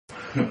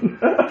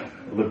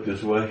Look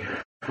this way.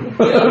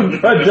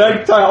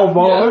 Projectile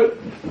ball.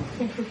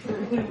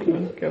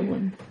 Good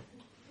one.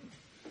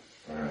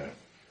 Alright.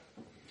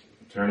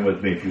 Turn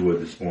with me, if you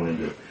would, this morning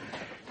to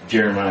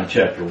Jeremiah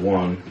chapter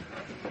 1.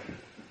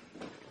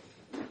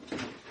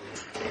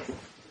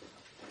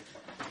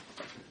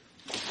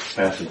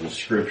 Passage of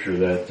scripture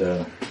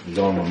that is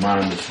on my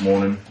mind this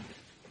morning.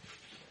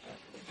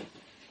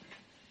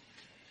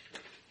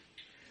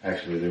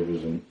 Actually, there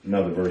was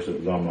another verse that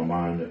was on my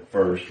mind at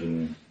first,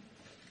 and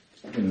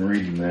in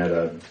reading that,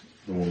 I've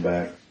gone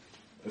back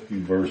a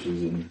few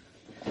verses and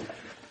a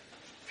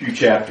few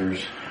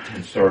chapters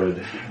and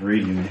started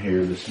reading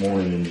here this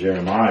morning in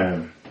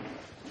Jeremiah.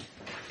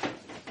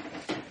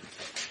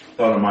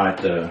 Thought I might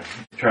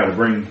try to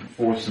bring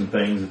forth some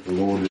things that the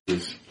Lord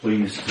is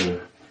pleased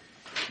to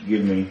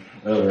give me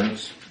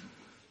utterance.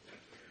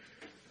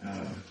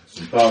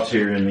 Some thoughts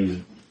here in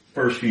these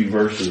first few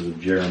verses of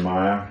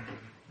Jeremiah.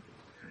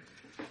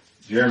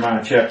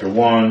 Jeremiah chapter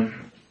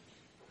 1.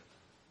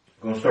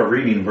 I'm going to start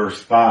reading verse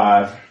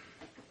 5.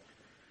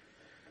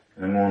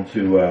 And I'm going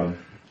to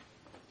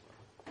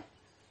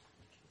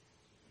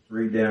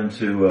read down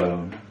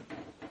to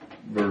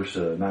verse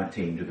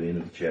 19 to the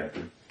end of the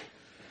chapter.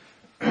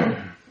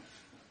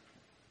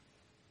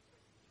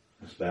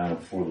 Let's bow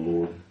before the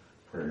Lord in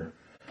prayer.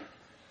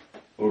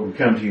 Lord, we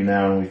come to you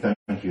now and we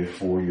thank you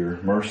for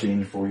your mercy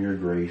and for your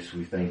grace.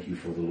 We thank you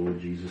for the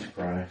Lord Jesus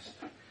Christ.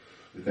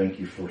 We thank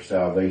you for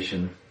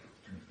salvation.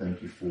 We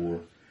thank you for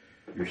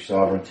your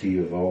sovereignty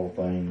of all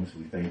things.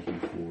 We thank you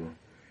for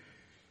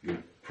your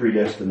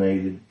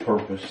predestinated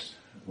purpose,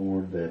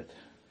 Lord, that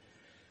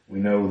we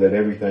know that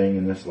everything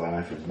in this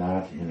life is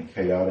not in a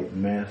chaotic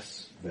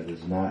mess, that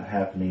is not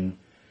happening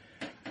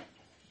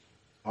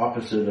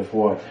opposite of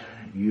what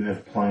you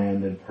have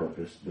planned and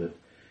purposed, but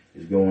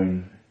is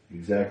going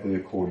exactly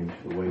according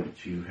to the way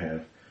that you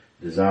have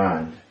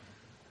designed.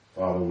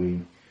 Father,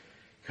 we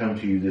come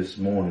to you this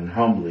morning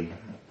humbly,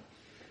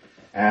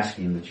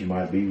 asking that you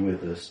might be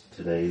with us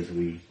today as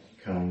we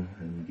come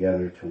and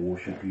gather to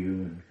worship you.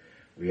 And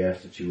we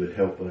ask that you would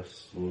help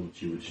us, Lord,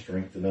 that you would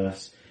strengthen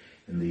us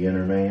in the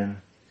inner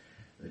man,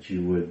 that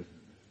you would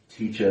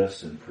teach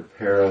us and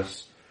prepare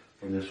us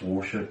for this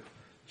worship,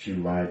 that you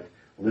might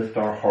lift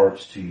our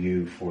hearts to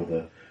you for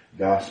the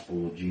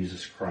gospel of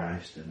Jesus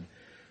Christ. And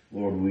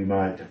Lord, we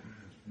might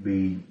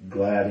be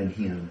glad in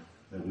him,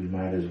 that we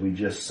might, as we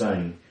just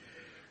sang,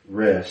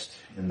 rest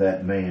in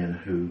that man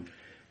who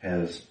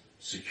has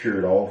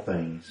secured all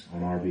things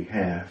on our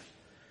behalf.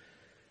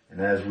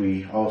 And as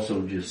we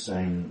also just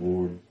sang,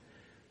 Lord,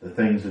 the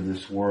things of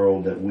this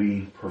world that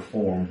we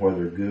perform,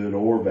 whether good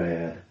or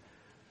bad,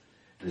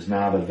 does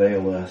not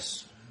avail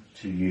us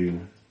to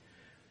you,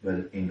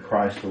 but in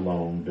Christ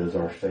alone does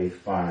our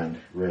faith find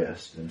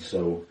rest. And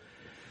so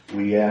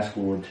we ask,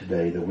 Lord,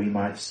 today that we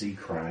might see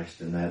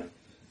Christ, and that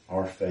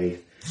our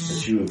faith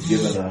that you have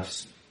given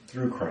us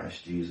through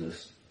Christ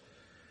Jesus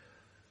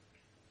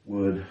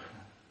would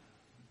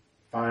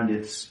find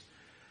its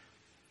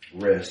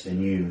rest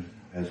in you,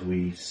 as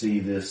we see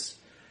this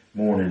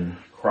morning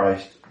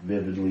Christ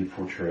vividly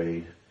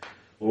portrayed.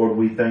 Lord,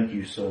 we thank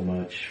you so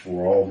much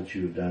for all that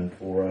you have done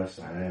for us.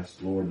 I ask,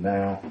 Lord,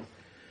 now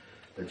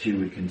that you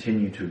would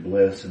continue to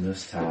bless in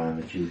this time,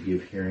 that you would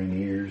give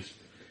hearing ears,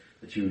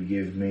 that you would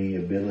give me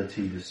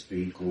ability to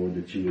speak, Lord,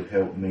 that you would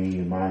help me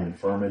in my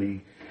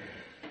infirmity.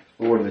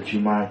 Lord, that you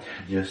might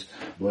just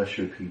bless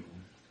your people.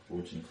 For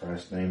it's in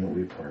Christ's name that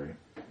we pray.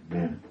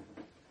 Amen.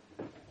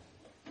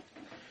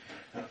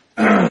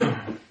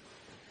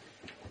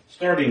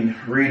 Starting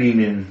reading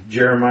in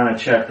Jeremiah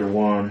chapter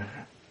 1,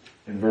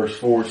 in verse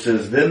 4, it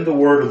says, Then the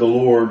word of the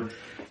Lord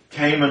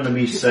came unto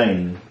me,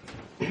 saying,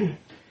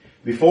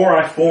 Before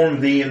I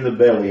formed thee in the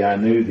belly, I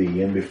knew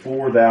thee, and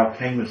before thou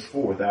camest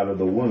forth out of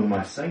the womb,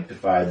 I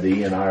sanctified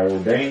thee, and I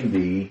ordained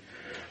thee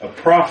a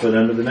prophet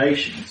unto the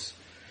nations.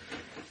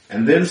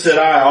 And then said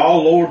I,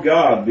 Lord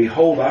God,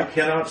 behold, I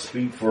cannot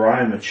speak, for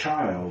I am a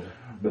child.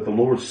 But the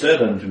Lord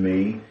said unto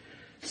me,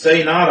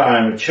 Say not, I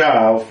am a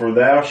child, for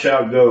thou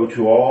shalt go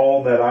to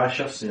all that I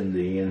shall send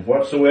thee, and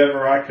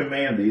whatsoever I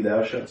command thee,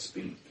 thou shalt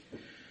speak.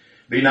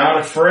 Be not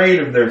afraid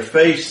of their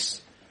faces,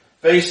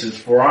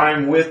 for I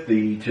am with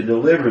thee to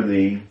deliver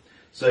thee,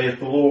 saith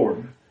the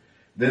Lord.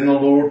 Then the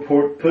Lord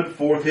put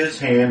forth his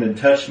hand and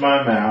touched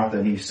my mouth,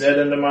 and he said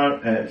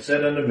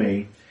unto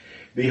me,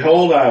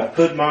 Behold, I have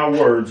put my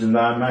words in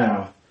thy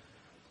mouth.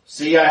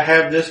 See, I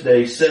have this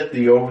day set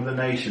thee over the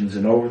nations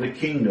and over the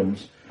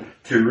kingdoms,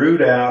 to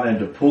root out and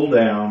to pull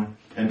down,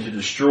 and to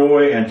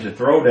destroy and to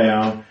throw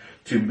down,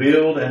 to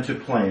build and to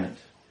plant.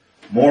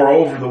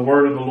 Moreover, the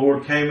word of the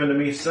Lord came unto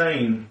me,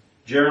 saying,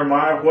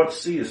 Jeremiah, what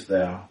seest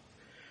thou?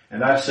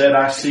 And I said,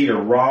 I see a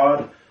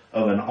rod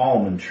of an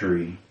almond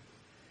tree.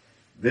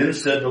 Then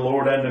said the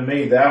Lord unto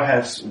me, Thou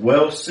hast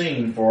well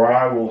seen, for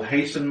I will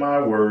hasten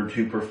my word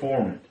to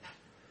perform it.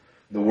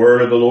 The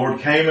word of the Lord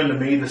came unto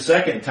me the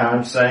second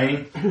time,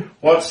 saying,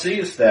 What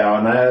seest thou?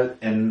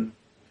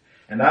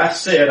 And I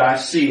said, I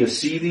see a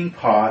seething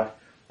pot,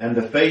 and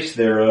the face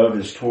thereof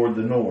is toward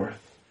the north.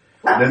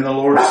 Then the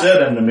Lord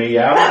said unto me,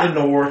 out of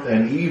the north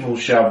an evil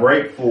shall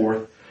break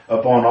forth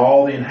upon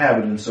all the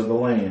inhabitants of the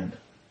land.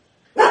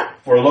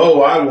 For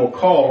lo, I will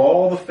call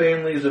all the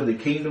families of the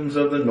kingdoms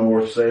of the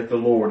north, saith the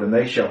Lord, and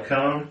they shall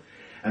come,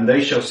 and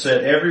they shall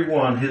set every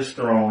one his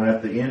throne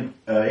at the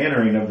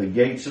entering of the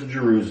gates of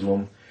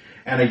Jerusalem,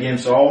 and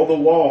against all the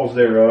walls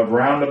thereof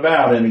round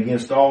about, and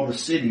against all the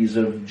cities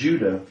of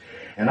Judah.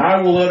 And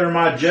I will utter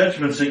my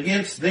judgments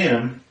against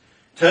them,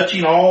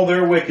 touching all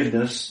their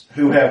wickedness,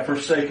 who have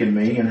forsaken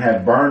me, and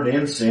have burned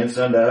incense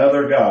unto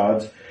other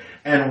gods,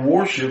 and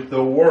worshipped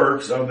the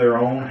works of their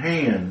own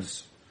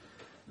hands.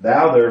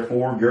 Thou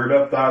therefore gird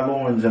up thy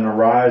loins, and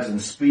arise,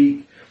 and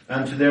speak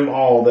unto them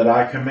all that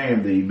I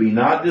command thee. Be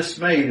not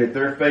dismayed at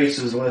their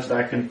faces, lest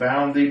I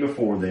confound thee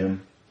before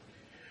them.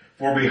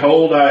 For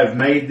behold, I have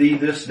made thee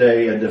this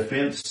day a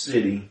defenced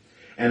city,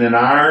 and an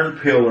iron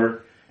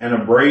pillar,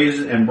 and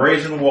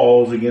brazen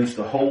walls against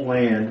the whole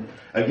land,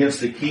 against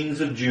the kings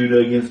of Judah,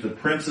 against the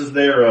princes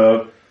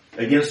thereof,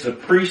 against the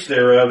priests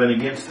thereof, and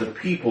against the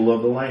people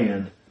of the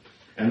land.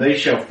 And they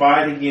shall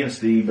fight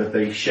against thee, but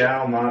they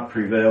shall not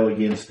prevail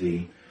against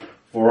thee.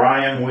 For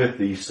I am with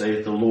thee,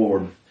 saith the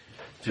Lord,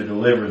 to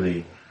deliver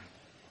thee.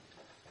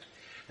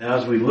 Now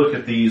as we look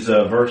at these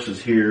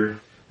verses here,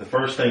 the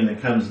first thing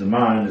that comes to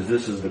mind is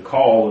this is the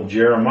call of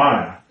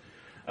Jeremiah,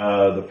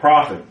 the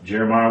prophet.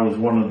 Jeremiah was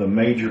one of the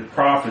major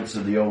prophets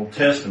of the Old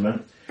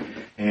Testament.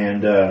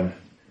 And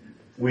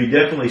we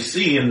definitely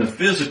see in the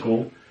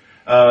physical,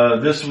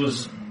 this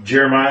was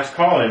Jeremiah's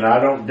calling. I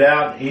don't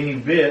doubt any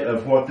bit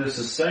of what this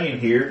is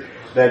saying here,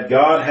 that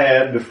God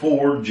had,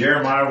 before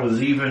Jeremiah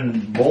was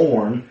even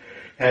born,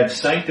 had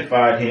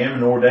sanctified him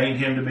and ordained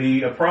him to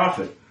be a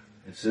prophet.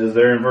 It says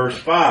there in verse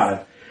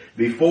 5,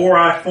 before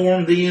I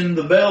formed thee in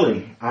the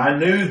belly, I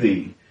knew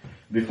thee.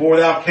 Before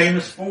thou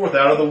camest forth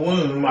out of the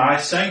womb, I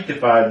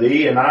sanctified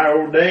thee, and I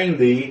ordained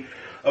thee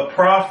a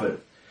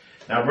prophet.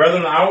 Now,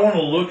 brethren, I want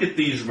to look at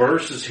these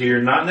verses here,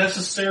 not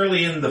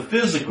necessarily in the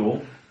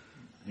physical,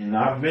 and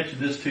I've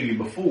mentioned this to you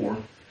before.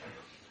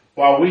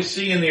 While we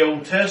see in the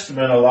Old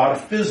Testament a lot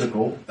of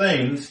physical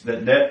things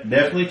that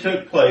definitely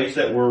took place,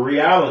 that were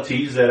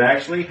realities that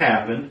actually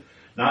happened,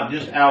 not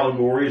just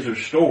allegories or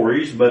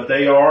stories, but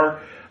they were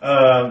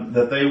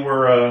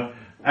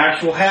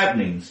actual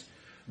happenings.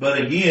 But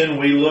again,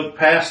 we look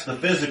past the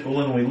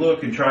physical and we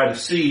look and try to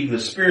see the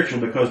spiritual,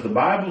 because the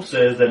Bible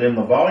says that in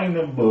the volume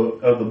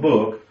of the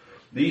book,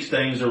 these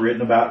things are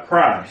written about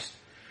Christ.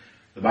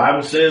 The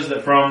Bible says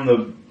that from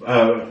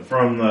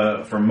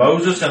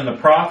Moses and the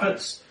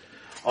prophets,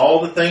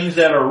 all the things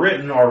that are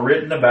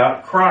written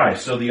about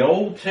Christ. So the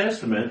Old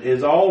Testament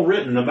is all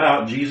written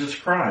about Jesus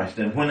Christ.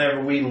 And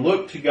whenever we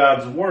look to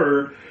God's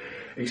Word,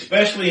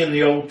 especially in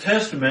the Old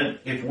Testament,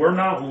 if we're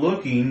not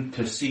looking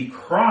to see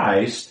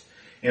Christ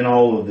in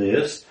all of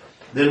this,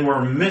 then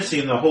we're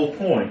missing the whole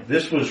point.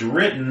 This was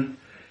written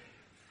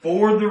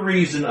for the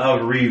reason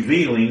of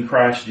revealing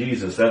Christ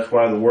Jesus. That's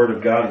why the Word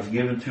of God is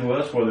given to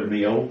us, whether it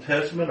be Old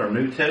Testament or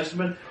New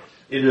Testament.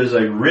 It is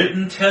a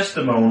written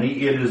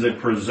testimony. It is a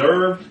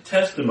preserved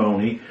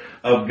testimony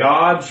of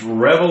God's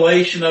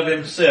revelation of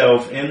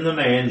Himself in the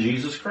man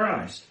Jesus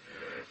Christ.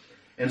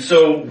 And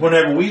so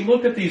whenever we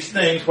look at these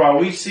things, while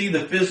we see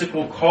the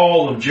physical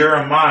call of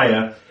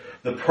Jeremiah,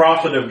 the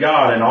prophet of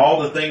God, and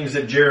all the things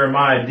that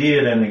Jeremiah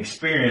did and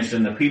experienced,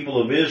 and the people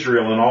of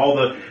Israel and all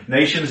the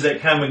nations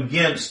that come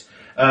against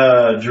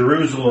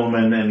Jerusalem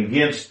and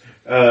against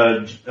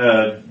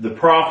the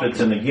prophets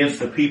and against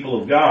the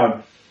people of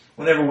God,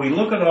 whenever we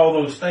look at all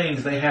those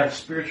things, they have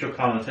spiritual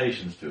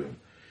connotations to them.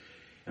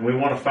 And we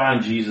want to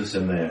find Jesus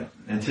in that.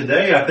 And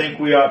today I think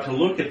we ought to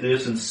look at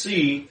this and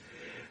see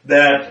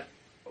that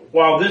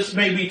while this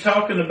may be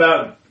talking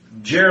about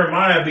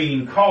Jeremiah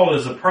being called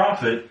as a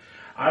prophet,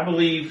 I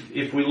believe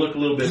if we look a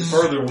little bit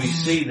further, we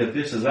see that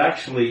this is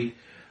actually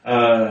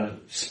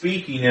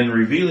speaking and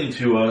revealing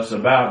to us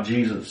about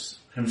Jesus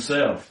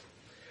Himself.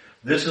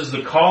 This is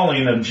the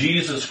calling of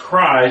Jesus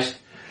Christ,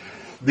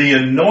 the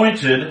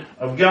anointed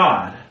of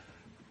God.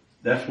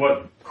 That's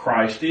what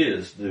Christ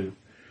is.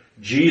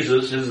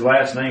 Jesus, His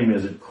last name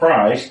is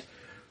Christ.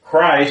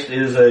 Christ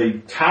is a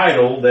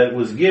title that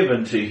was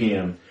given to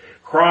Him.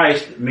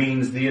 Christ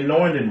means the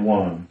anointed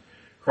one.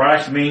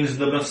 Christ means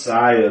the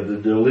Messiah, the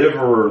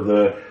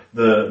deliverer,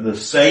 the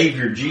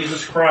Savior,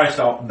 Jesus Christ.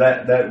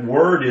 That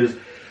word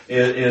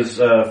is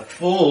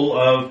full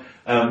of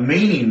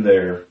meaning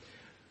there.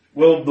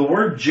 Well, the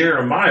word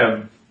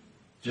Jeremiah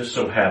just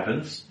so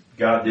happens,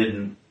 God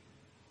didn't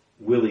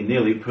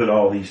willy-nilly put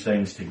all these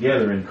things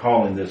together in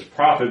calling this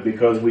prophet,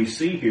 because we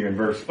see here in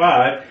verse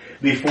 5,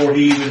 before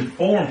He even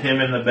formed him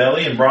in the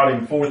belly and brought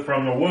him forth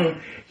from the womb,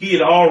 He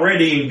had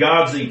already, in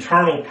God's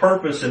eternal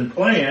purpose and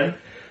plan,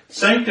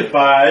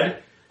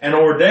 sanctified and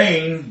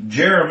ordained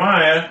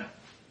Jeremiah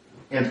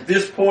at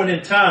this point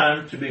in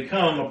time to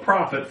become a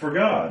prophet for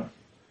God.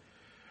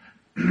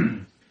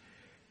 And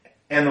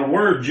the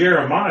word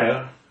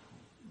Jeremiah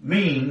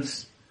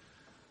means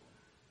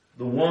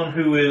the one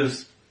who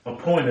is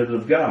appointed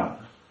of God.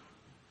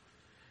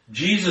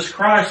 Jesus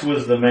Christ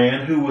was the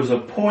man who was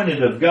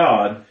appointed of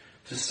God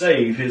to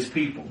save His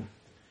people.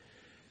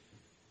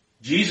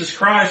 Jesus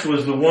Christ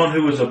was the one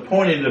who was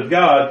appointed of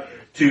God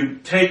to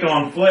take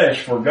on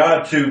flesh, for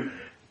God to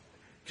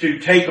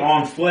take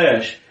on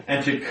flesh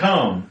and to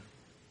come.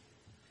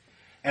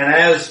 And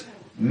as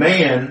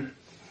man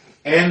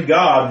and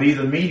God be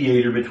the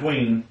mediator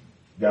between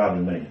God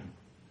and man.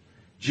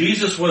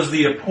 Jesus was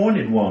the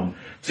appointed one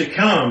to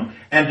come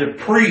and to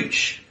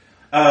preach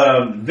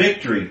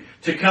victory,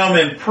 to come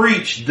and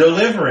preach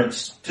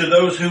deliverance to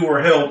those who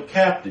were held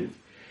captive.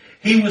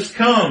 He was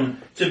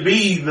come to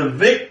be the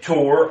victor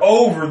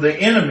over the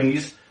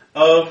enemies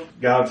of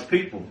God's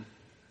people,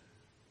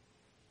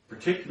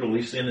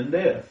 particularly sin and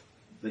death,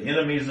 the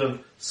enemies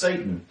of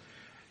Satan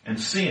and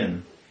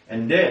sin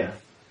and death.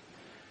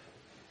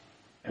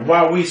 And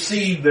while we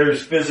see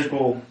there's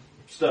physical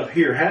stuff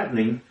here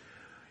happening,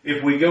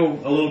 if we go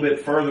a little bit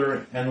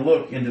further and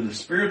look into the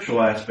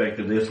spiritual aspect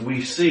of this,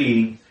 we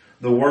see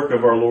the work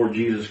of our Lord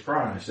Jesus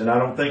Christ. And I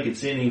don't think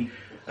it's any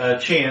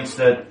chance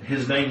that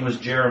his name was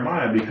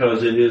Jeremiah,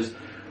 because it is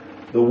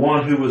the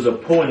one who was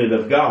appointed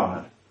of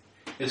God.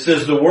 It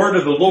says, the word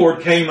of the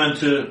Lord came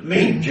unto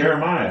me,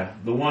 Jeremiah,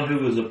 the one who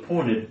was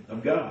appointed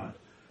of God.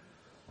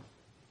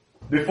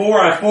 Before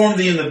I formed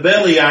thee in the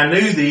belly, I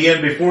knew thee,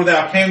 and before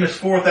thou camest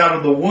forth out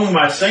of the womb,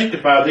 I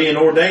sanctified thee and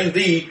ordained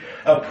thee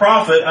a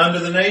prophet unto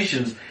the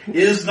nations.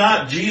 Is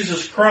not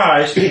Jesus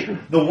Christ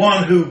the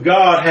one who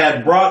God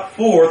had brought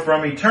forth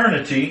from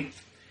eternity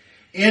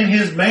in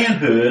his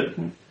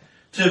manhood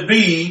to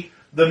be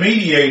the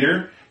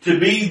mediator, to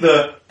be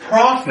the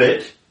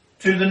prophet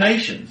to the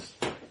nations,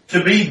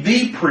 to be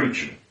the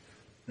preacher?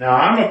 Now,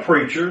 I'm a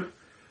preacher,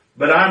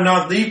 but I'm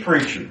not the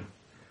preacher.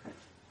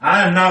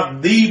 I am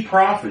not the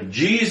prophet.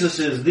 Jesus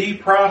is the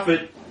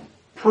prophet,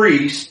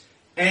 priest,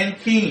 and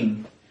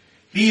king.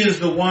 He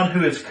is the one who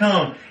has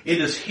come. It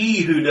is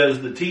he who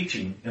does the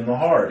teaching in the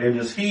heart. It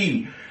is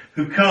he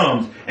who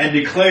comes and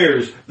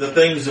declares the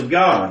things of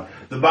God.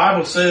 The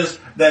Bible says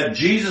that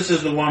Jesus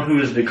is the one who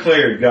has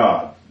declared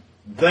God.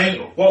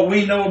 What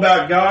we know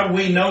about God,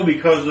 we know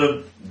because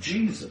of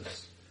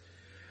Jesus.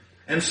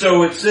 And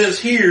so it says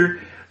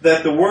here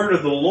that the word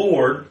of the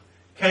Lord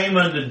came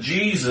unto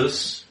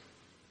Jesus,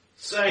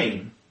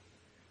 saying,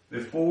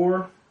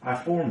 before I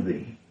formed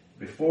thee,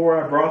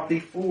 before I brought thee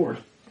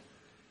forth,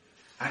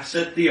 I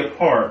set thee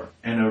apart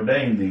and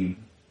ordained thee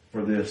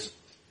for this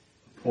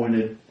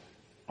appointed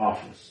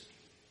office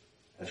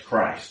as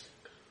Christ,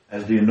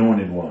 as the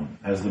anointed one,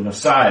 as the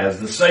Messiah, as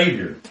the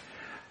Savior.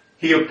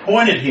 He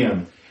appointed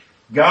him.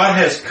 God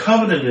has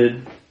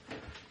covenanted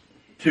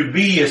to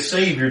be a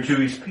Savior to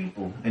his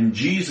people, and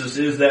Jesus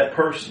is that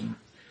person.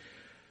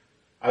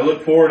 I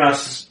look forward and I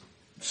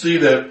see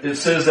that it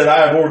says that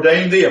I have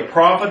ordained thee a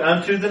prophet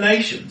unto the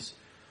nations.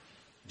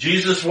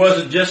 Jesus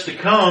wasn't just to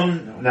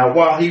come. Now,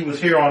 while he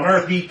was here on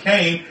earth, he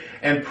came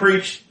and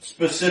preached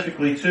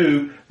specifically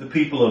to the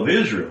people of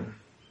Israel.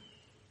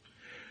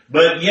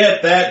 But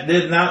yet that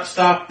did not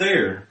stop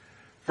there.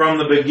 From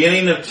the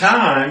beginning of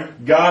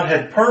time, God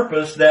had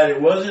purposed that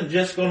it wasn't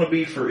just going to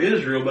be for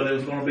Israel, but it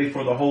was going to be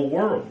for the whole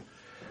world.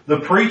 The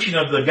preaching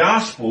of the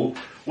gospel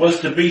was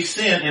to be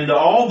sent into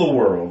all the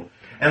world.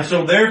 And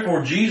so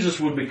therefore Jesus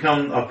would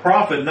become a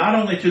prophet not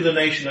only to the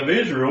nation of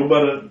Israel,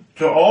 but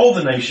to all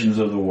the nations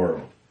of the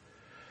world.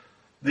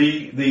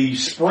 The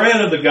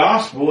spread of the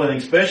gospel, and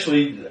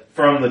especially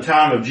from the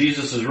time of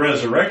Jesus'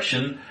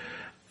 resurrection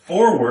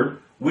forward,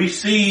 we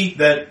see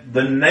that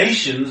the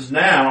nations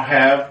now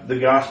have the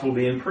gospel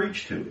being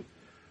preached to it.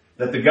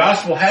 That the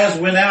gospel has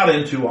went out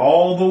into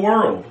all the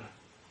world.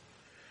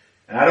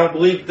 And I don't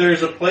believe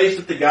there's a place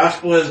that the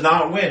gospel has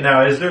not went.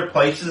 Now, is there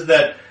places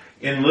that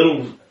in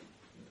little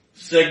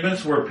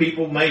segments where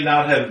people may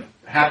not have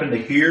happened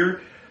to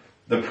hear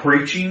the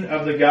preaching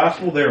of the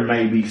gospel? There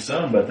may be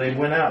some, but they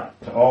went out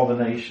to all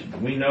the nations.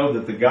 We know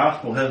that the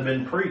gospel has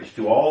been preached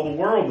to all the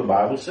world. The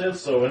Bible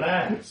says so in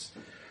Acts.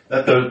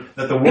 That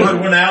the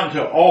word went out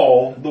into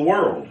all the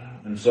world.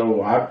 And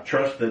so I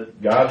trust that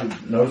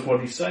God knows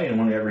what he's saying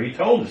whenever he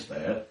told us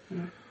that.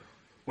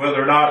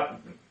 Whether or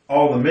not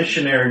all the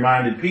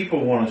missionary-minded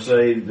people want to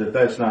say that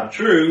that's not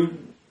true,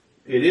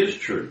 it is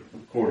true,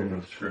 according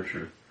to the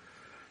scripture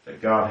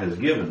that God has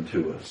given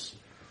to us.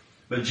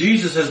 But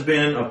Jesus has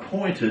been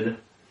appointed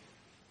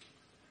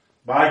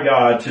by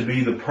God to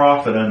be the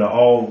prophet unto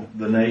all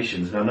the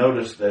nations. Now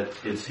notice that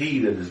it's he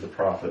that is the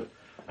prophet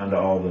unto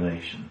all the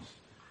nations.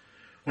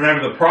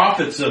 Whenever the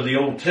prophets of the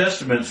Old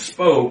Testament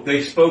spoke,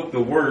 they spoke the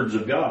words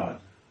of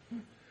God.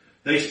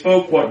 They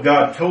spoke what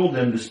God told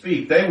them to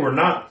speak. They were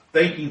not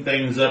thinking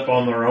things up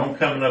on their own,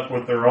 coming up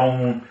with their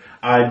own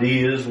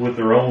ideas, with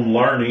their own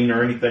learning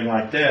or anything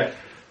like that.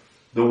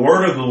 The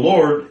word of the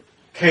Lord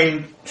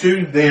came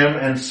to them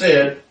and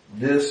said,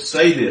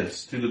 say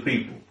this to the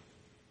people.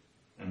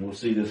 And we'll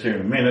see this here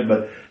in a minute,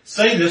 but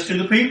say this to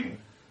the people.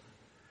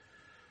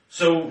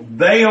 So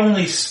they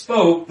only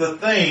spoke the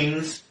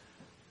things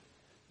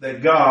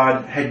that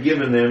God had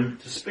given them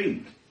to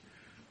speak.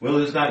 Well,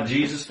 is not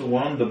Jesus the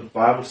one the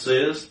Bible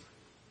says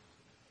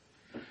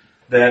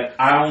that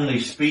I only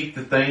speak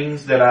the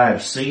things that I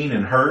have seen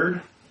and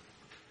heard?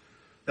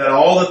 That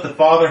all that the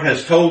Father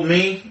has told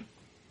me,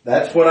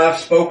 That's what I've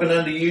spoken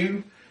unto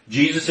you.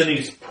 Jesus in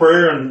his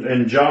prayer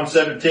in John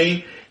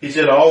 17, he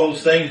said, all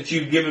those things that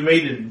you've given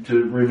me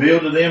to reveal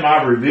to them,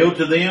 I've revealed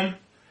to them.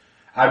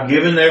 I've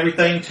given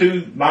everything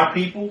to my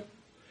people.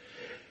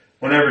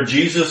 Whenever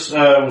Jesus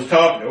was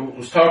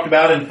talked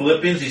about in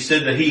Philippians, he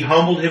said that he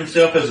humbled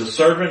himself as a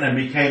servant and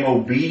became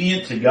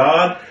obedient to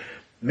God,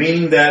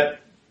 meaning that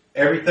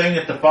everything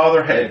that the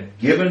Father had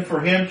given for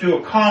him to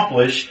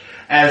accomplish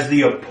as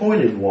the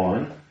appointed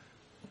one,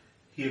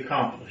 he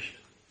accomplished.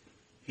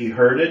 He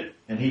heard it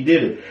and he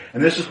did it.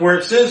 And this is where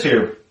it says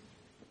here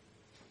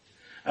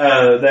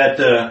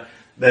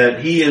that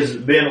he has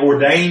been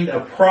ordained a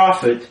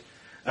prophet.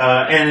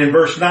 And in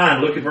verse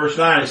 9, look at verse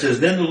 9, it says,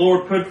 Then the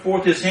Lord put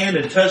forth his hand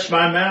and touched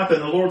my mouth,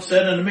 and the Lord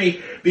said unto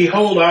me,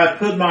 Behold, I have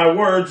put my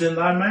words in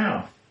thy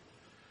mouth.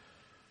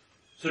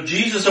 So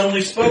Jesus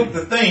only spoke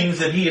the things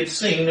that he had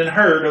seen and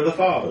heard of the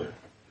Father.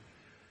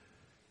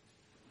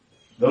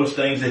 Those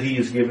things that he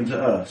has given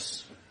to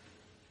us.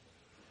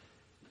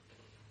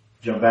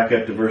 Jump back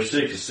up to verse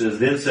 6, it says,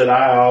 Then said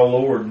I, O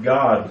Lord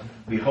God,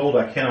 Behold,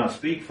 I cannot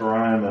speak, for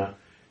I am a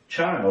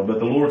child. But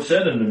the Lord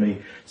said unto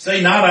me,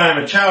 Say not I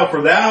am a child,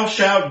 for thou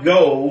shalt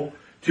go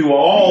to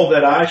all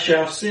that I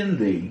shall send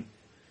thee.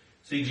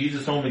 See,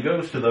 Jesus only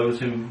goes to those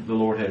whom the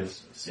Lord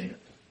has sent.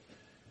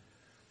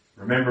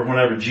 Remember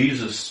whenever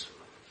Jesus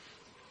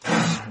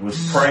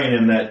was praying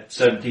in that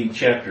 17th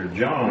chapter of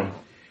John,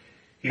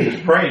 he was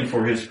praying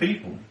for his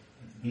people.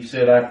 He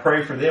said, I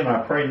pray for them. I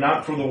pray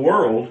not for the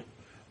world,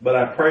 but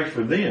I pray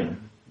for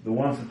them, the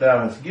ones that thou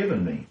hast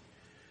given me.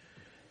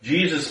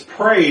 Jesus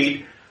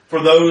prayed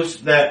for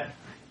those that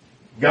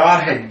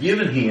God had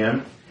given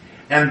him,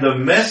 and the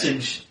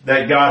message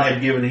that God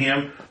had given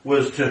him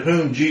was to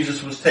whom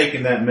Jesus was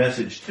taking that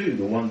message to,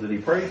 the ones that he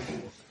prayed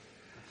for.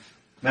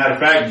 Matter of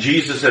fact,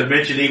 Jesus had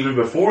mentioned even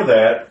before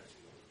that,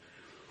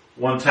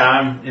 one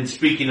time in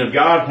speaking of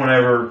God,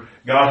 whenever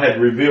God had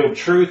revealed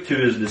truth to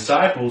his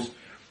disciples,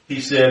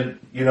 he said,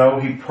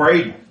 he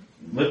prayed,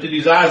 lifted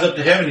his eyes up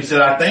to heaven. He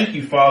said, I thank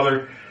you,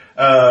 Father,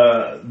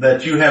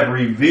 that you have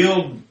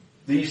revealed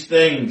these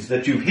things,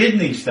 that you've hidden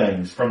these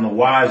things from the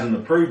wise and the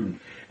prudent,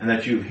 and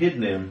that you've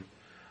hidden them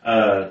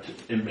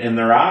in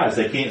their eyes.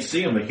 They can't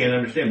see them, they can't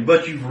understand.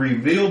 But you've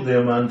revealed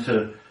them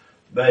unto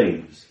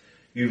babes.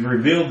 You've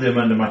revealed them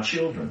unto my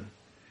children.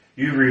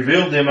 You've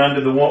revealed them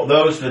unto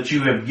those that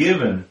you have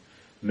given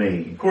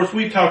me. Of course,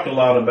 we talked a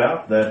lot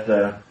about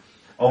that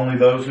only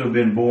those who have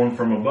been born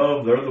from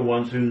above, they're the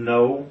ones who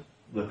know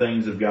the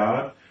things of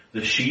God.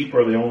 The sheep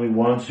are the only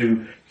ones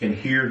who can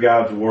hear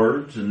God's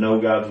words and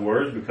know God's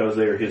words because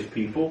they are his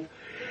people.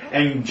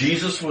 And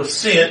Jesus was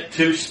sent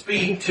to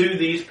speak to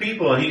these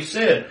people. And he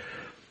said,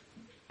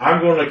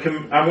 I'm going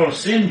to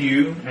send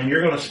you, and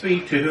you're going to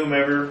speak to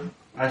whomever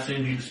I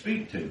send you to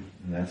speak to.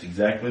 And that's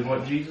exactly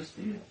what Jesus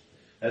did.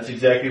 That's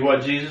exactly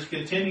what Jesus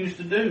continues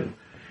to do.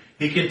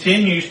 He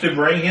continues to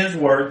bring his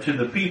word to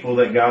the people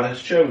that God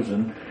has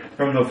chosen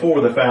from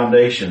before the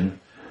foundation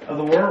of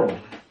the world.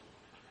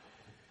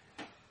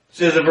 It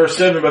says in verse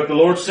 7, But the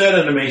Lord said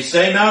unto me,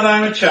 Say not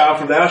I am a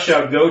child, for thou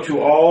shalt go to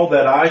all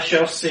that I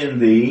shall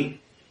send thee.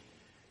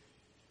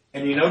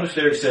 And you notice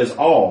there it says,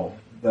 all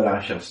that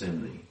I shall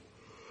send thee.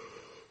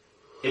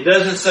 It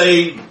doesn't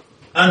say,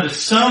 unto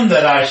some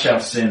that I shall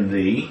send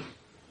thee,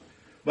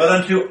 but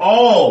unto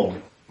all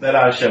that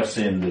I shall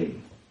send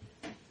thee.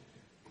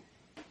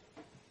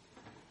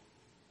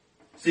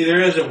 See,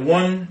 there isn't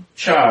one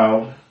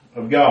child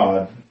of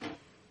God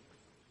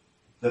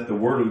that the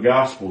word of the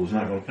gospel is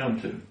not going to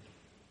come to.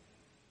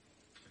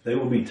 They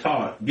will be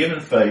taught, given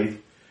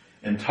faith,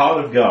 and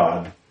taught of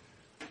God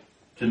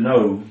to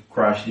know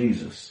Christ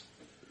Jesus.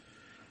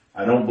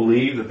 I don't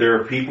believe that there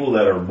are people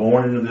that are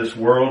born into this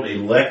world,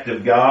 elect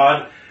of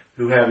God,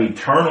 who have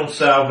eternal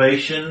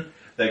salvation,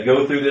 that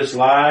go through this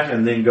life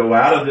and then go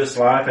out of this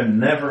life and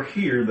never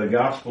hear the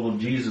gospel of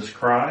Jesus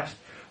Christ,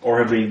 or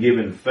have been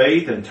given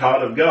faith and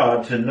taught of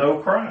God to know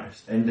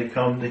Christ and to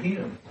come to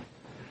him.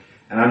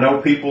 And I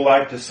know people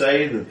like to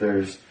say that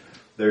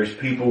there's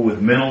people with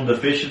mental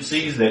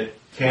deficiencies that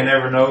can't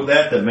ever know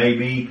that may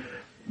be,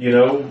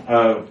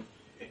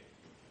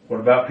 what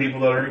about people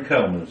that are in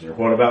comas? Or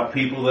what about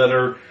people that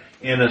are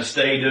in a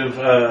state of,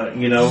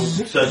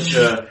 such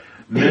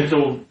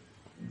mental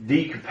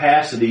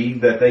decapacity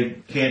that they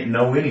can't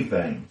know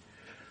anything?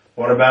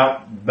 What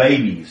about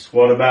babies?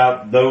 What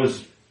about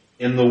those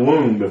in the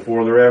womb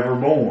before they're ever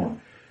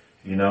born?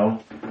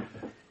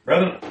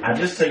 Brother, I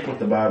just take what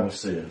the Bible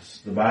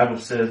says. The Bible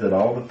says that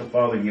all that the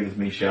Father gives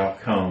me shall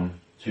come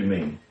to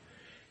me.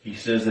 He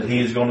says that he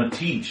is going to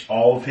teach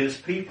all of his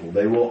people.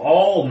 They will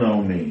all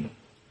know me.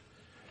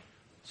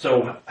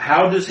 So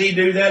how does he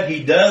do that?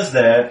 He does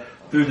that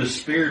through the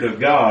Spirit of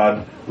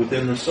God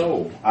within the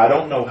soul. I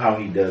don't know how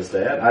he does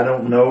that. I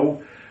don't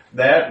know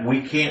that.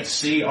 We can't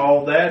see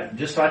all that.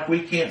 Just like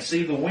we can't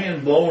see the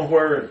wind blowing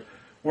where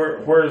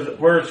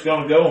it's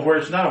going to go and where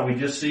it's not. We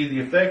just see the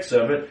effects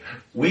of it.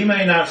 We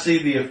may not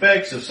see the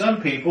effects of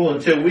some people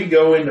until we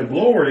go into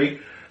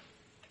glory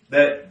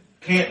that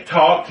can't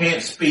talk,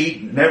 can't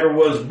speak, never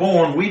was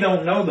born. We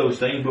don't know those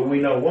things, but we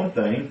know one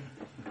thing.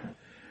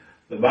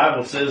 The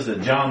Bible says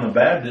that John the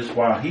Baptist,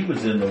 while he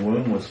was in the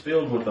womb, was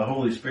filled with the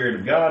Holy Spirit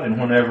of God, and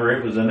whenever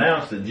it was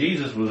announced that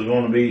Jesus was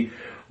going to be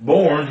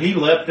born, he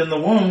leapt in the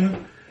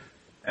womb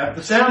at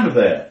the sound of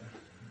that.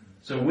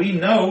 So we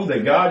know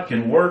that God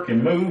can work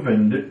and move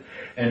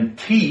and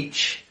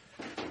teach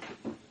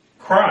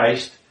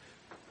Christ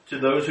to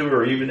those who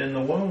are even in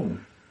the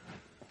womb.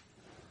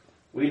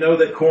 We know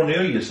that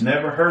Cornelius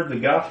never heard the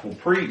gospel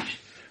preached,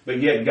 but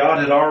yet God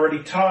had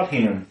already taught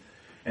him,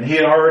 and he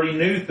had already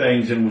knew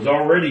things and was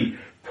already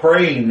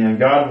praying, and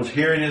God was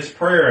hearing his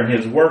prayer, and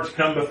his works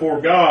come before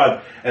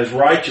God as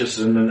righteous,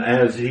 and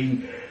as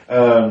he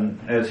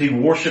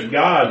worshiped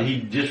God,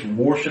 he just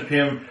worshiped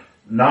him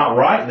not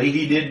rightly.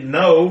 He didn't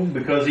know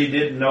because he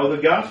didn't know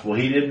the gospel.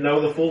 He didn't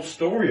know the full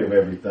story of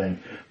everything.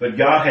 But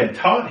God had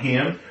taught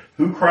him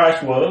who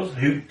Christ was,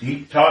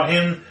 he taught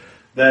him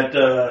that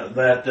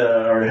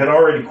or had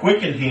already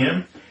quickened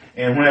him,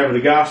 and whenever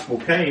the gospel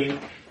came,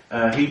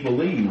 he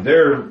believed.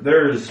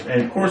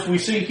 And of course we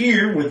see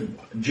here with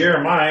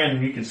Jeremiah,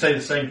 and you can say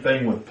the same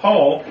thing with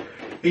Paul.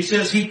 He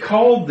says, he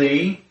called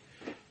thee,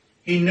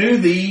 he knew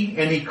thee,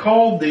 and he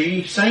called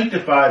thee,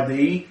 sanctified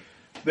thee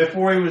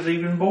before he was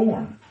even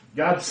born.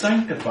 God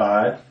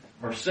sanctified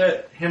or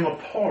set him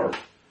apart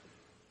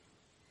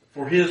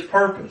for his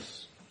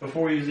purpose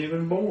before he was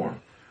even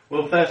born.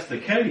 Well, if that's the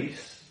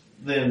case,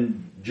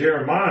 then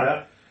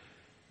Jeremiah,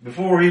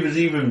 before he was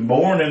even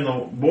born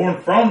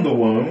from the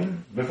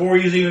womb, before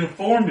he was even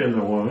formed in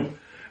the womb,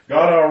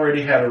 God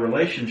already had a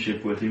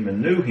relationship with him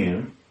and knew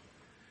him.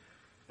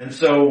 And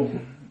so,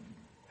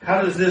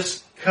 how does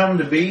this come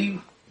to be?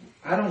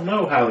 I don't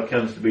know how it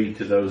comes to be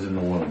to those in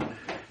the womb.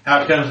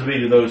 How it comes to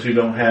be to those who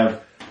don't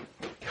have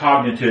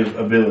cognitive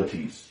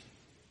abilities.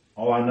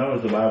 All I know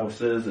is the Bible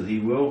says that he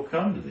will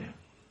come to them,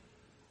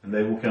 and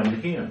they will come to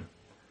him.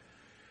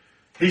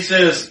 He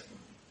says,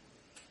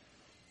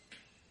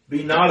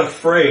 be not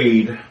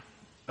afraid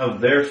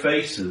of their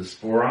faces,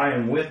 for I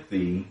am with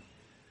thee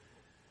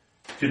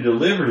to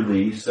deliver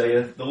thee,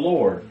 saith the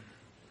Lord.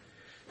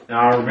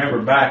 Now I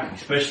remember back,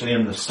 especially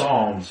in the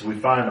Psalms, we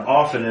find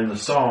often in the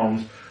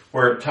Psalms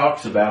where it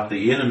talks about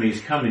the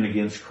enemies coming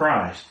against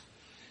Christ.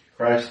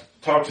 Christ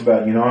talks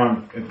about,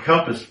 I'm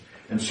encompassed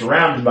and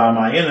surrounded by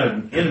my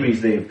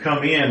enemies. They have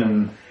come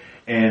in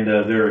and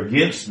they're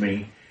against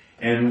me.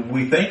 And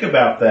we think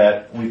about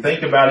that. We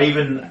think about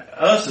even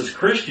us as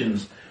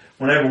Christians,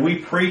 whenever we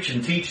preach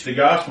and teach the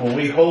gospel and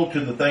we hold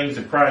to the things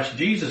of Christ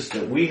Jesus,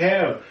 that we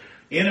have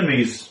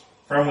enemies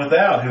from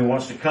without who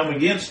wants to come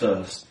against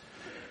us.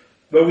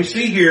 But we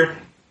see here,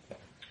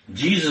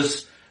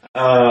 Jesus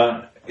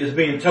is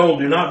being told,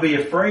 do not be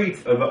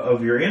afraid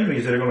of your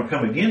enemies that are going to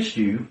come against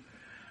you,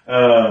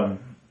 that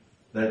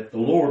the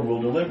Lord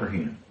will deliver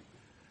him.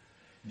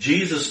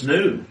 Jesus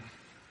knew,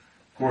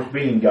 of course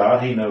being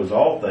God, he knows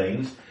all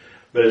things,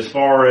 but as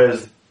far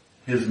as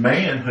his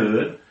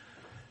manhood,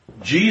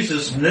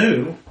 Jesus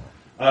knew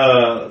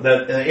that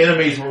the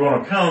enemies were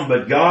going to come,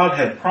 but God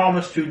had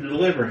promised to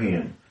deliver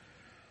him.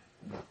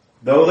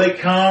 Though they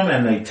come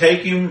and they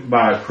take him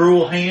by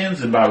cruel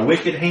hands and by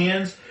wicked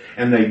hands,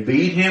 and they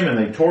beat him and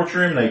they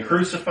torture him, they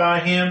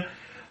crucify him,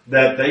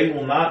 that they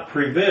will not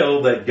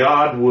prevail, that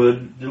God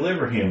would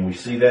deliver him. We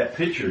see that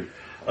picture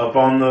up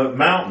on the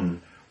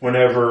mountain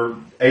whenever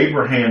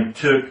Abraham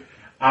took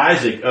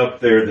Isaac up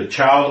there, the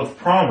child of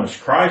promise,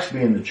 Christ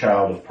being the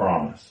child of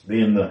promise,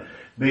 being the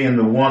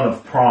one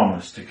of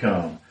promise to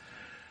come.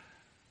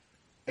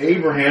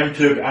 Abraham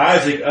took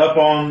Isaac up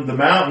on the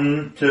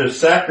mountain to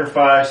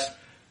sacrifice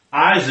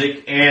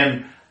Isaac,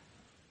 and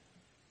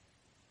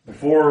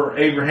before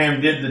Abraham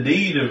did the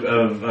deed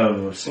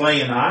of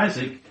slaying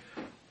Isaac,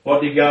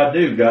 what did God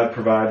do? God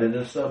provided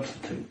a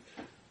substitute.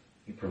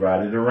 He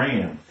provided a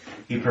ram.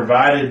 He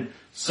provided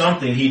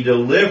something. He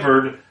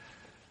delivered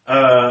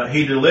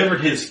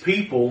his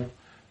people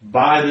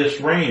by this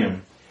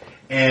ram.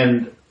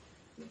 And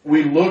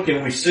we look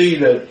and we see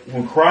that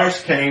when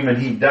Christ came and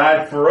he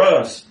died for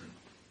us,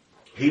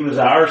 he was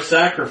our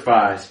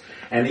sacrifice.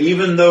 And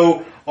even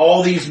though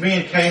all these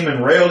men came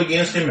and railed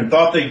against him and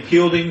thought they'd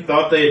killed him,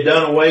 thought they had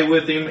done away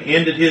with him,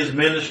 ended his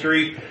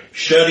ministry,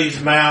 shut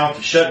his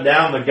mouth, shut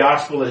down the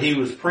gospel that he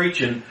was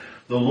preaching,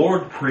 the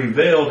Lord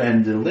prevailed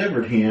and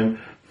delivered him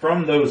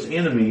from those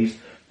enemies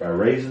by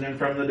raising him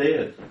from the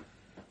dead.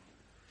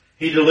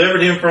 He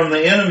delivered him from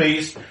the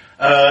enemies,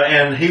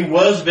 and he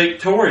was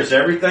victorious.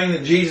 Everything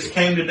that Jesus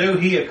came to do,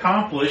 he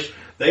accomplished.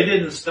 They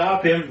didn't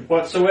stop him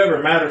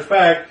whatsoever. Matter of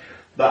fact,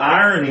 the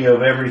irony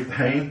of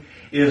everything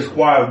is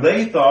while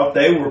they thought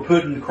they were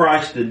putting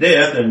Christ to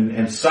death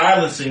and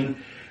silencing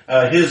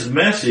his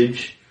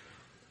message,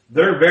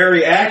 their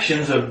very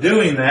actions of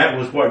doing that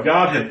was what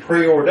God had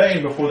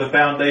preordained before the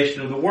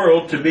foundation of the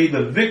world to be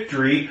the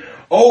victory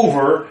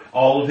over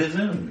all of his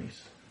enemies.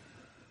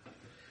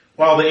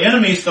 While the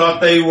enemies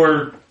thought they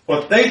were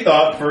what they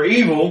thought for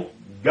evil,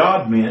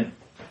 God meant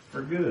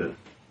for good.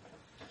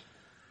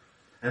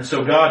 And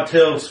so God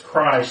tells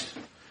Christ,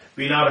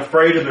 be not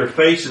afraid of their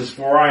faces,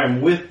 for I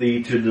am with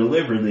thee to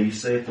deliver thee,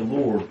 saith the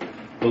Lord.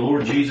 The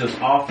Lord Jesus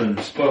often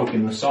spoke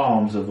in the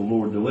Psalms of the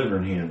Lord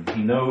delivering him.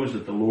 He knows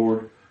that the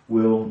Lord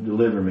will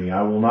deliver me.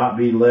 I will not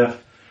be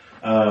left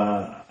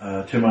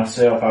to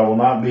myself. I will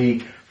not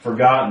be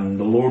forgotten.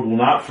 The Lord will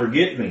not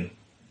forget me.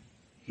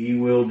 He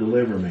will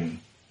deliver me.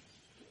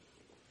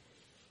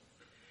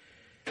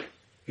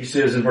 He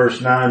says in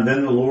verse 9,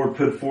 Then the Lord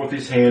put forth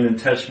his hand and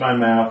touched my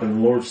mouth, and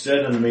the Lord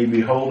said unto me,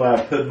 Behold, I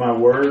have put my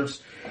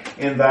words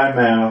in thy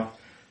mouth.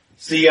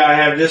 See, I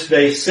have this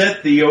day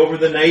set thee over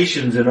the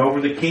nations and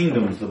over the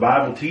kingdoms. The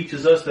Bible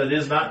teaches us that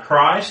is not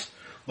Christ,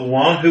 the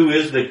one who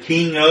is the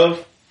King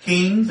of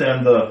kings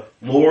and the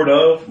Lord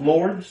of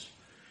lords.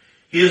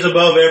 He is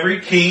above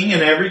every king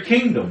and every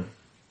kingdom.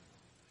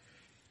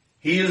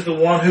 He is the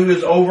one who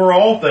is over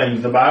all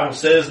things. The Bible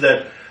says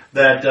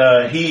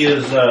that he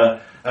is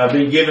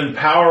been given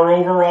power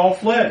over all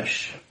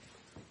flesh.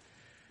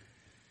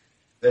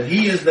 That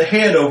he is the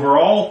head over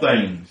all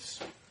things.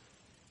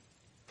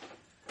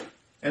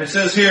 And it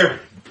says here,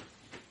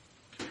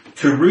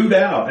 to root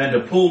out and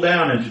to pull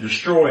down and to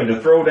destroy and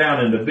to throw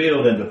down and to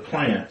build and to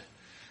plant.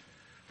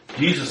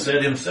 Jesus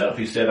said himself,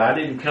 he said, I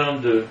didn't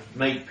come to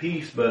make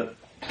peace but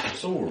a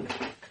sword.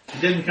 He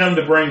didn't come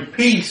to bring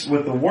peace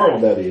with the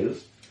world, that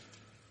is.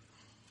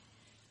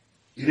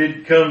 He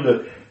didn't come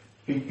to,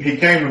 he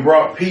came and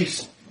brought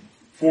peace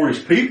for his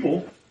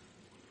people.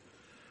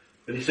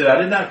 But he said,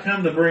 I did not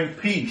come to bring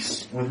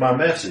peace with my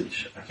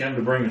message. I came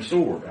to bring a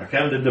sword. I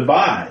came to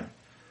divide.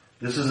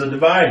 This is a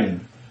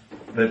dividing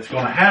that's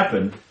going to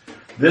happen.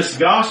 This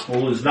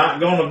gospel is not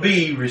going to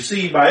be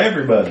received by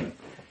everybody.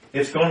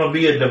 It's going to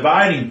be a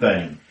dividing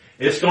thing.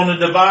 It's going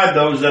to divide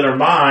those that are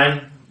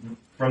mine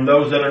from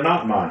those that are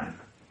not mine.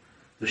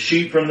 The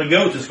sheep from the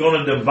goats. It's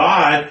going to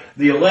divide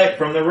the elect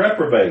from the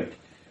reprobate.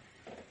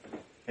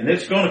 And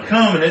it's going to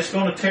come and it's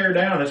going to tear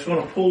down. It's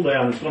going to pull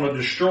down. It's going to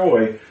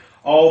destroy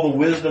all the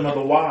wisdom of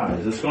the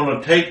wise. It's going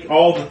to take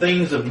all the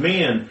things of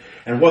men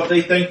and what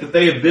they think that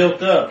they have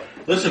built up.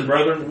 Listen,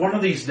 brethren, one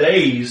of these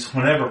days,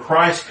 whenever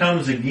Christ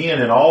comes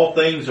again and all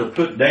things are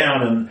put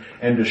down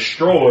and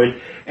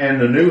destroyed, and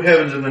the new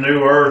heavens and the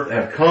new earth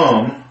have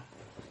come,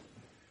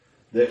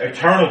 the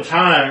eternal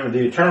time, or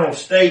the eternal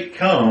state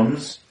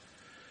comes,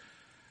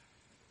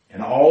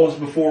 and all is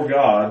before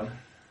God.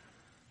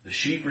 The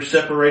sheep are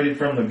separated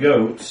from the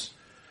goats.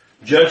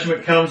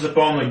 Judgment comes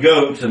upon the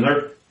goats, and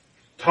they're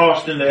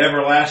tossed into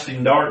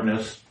everlasting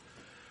darkness.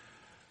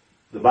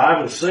 The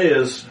Bible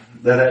says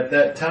that at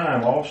that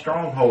time, all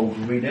strongholds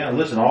will be down.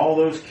 Listen, all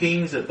those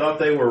kings that thought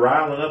they were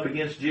riling up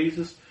against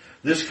Jesus,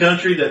 this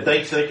country that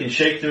thinks they can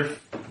shake their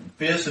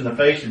fists in the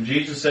face of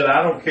Jesus, said,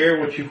 I don't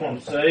care what you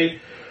want to say,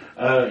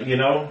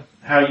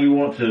 how you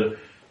want to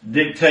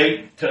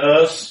dictate to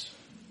us,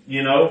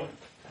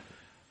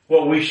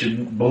 what we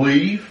should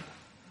believe.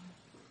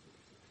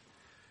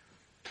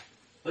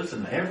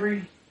 Listen,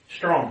 every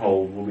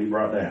stronghold will be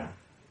brought down.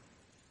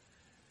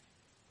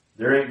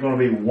 There ain't going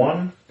to be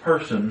one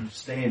person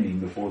standing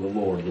before the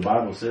Lord. The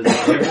Bible says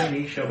every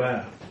knee shall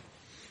bow.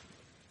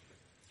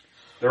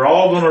 They're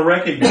all going to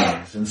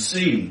recognize and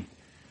see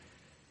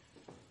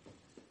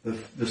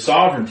the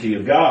sovereignty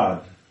of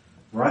God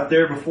right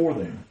there before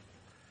them.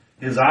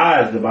 His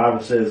eyes, the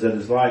Bible says, that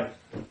is like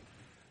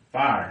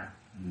fire.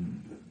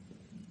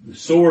 The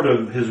sword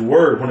of His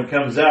word, when it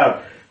comes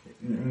out,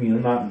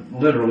 not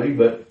literally,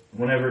 but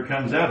whenever it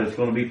comes out, it's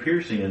going to be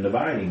piercing and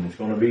dividing. It's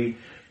going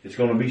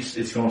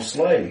to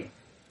slay.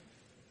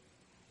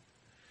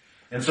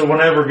 And so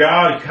whenever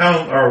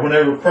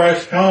whenever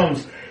Christ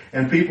comes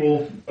and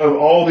people of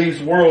all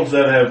these worlds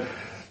that have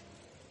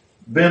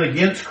been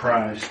against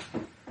Christ,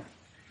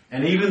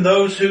 and even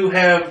those who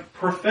have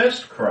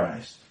professed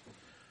Christ,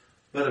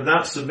 but have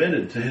not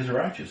submitted to His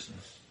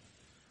righteousness,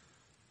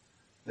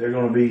 they're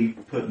going to be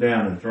put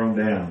down and thrown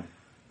down.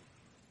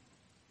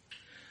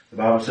 The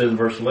Bible says in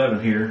verse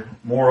 11 here,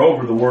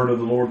 Moreover, the word of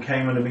the Lord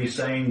came unto me,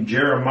 saying,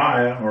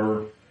 Jeremiah,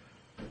 or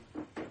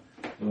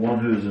the one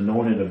who is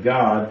anointed of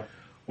God,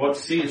 what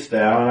seest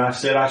thou? And I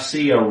said, I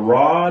see a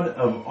rod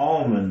of an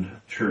almond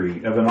tree.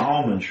 Now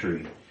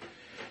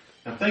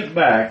think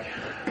back.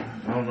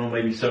 I don't know,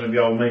 maybe some of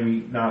y'all maybe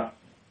not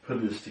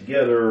put this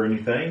together or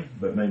anything,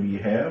 but maybe you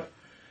have.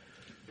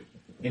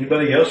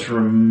 Anybody else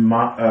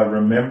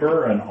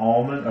remember an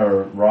almond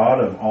or rod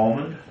of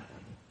almond?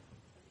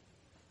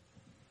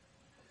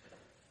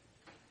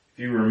 If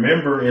you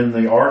remember in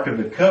the Ark of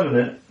the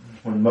Covenant,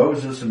 when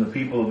Moses and the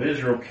people of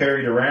Israel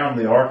carried around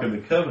the Ark of the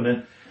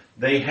Covenant,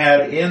 they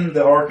had in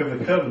the Ark of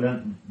the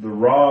Covenant the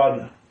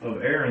rod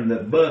of Aaron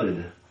that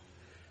budded.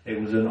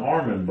 It was an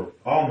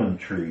almond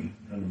tree,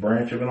 a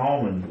branch of an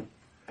almond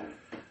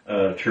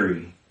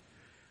tree.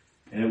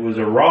 And it was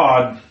a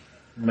rod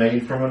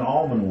made from an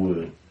almond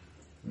wood,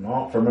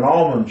 from an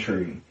almond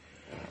tree.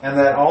 And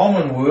that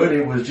almond wood,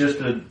 it was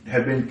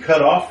had been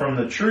cut off from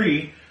the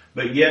tree,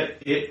 but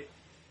yet it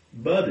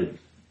budded.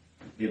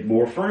 It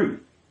bore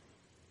fruit.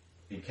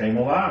 It came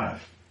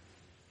alive.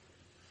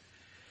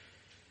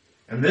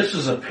 And this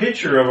is a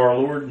picture of our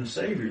Lord and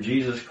Savior,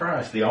 Jesus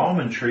Christ. The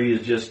almond tree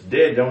is just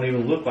dead. Don't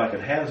even look like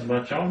it has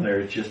much on there.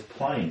 It's just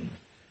plain.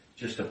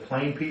 Just a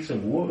plain piece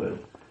of wood.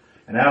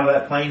 And out of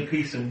that plain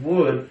piece of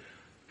wood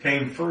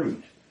came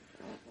fruit.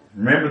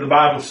 Remember the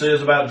Bible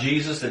says about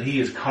Jesus that He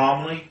is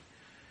comely,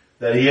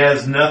 that He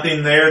has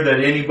nothing there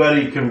that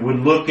anybody would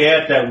look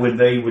at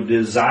they would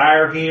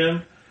desire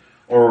Him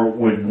or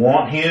would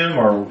want Him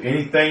or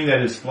anything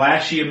that is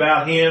flashy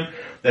about Him,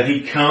 that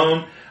He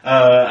come,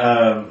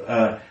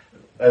 as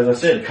I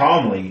said,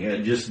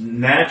 calmly, just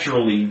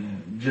naturally,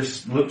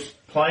 just looks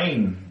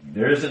plain.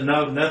 There isn't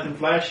nothing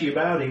flashy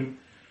about Him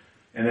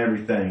and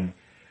everything.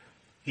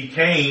 He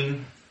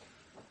came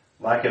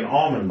like an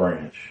almond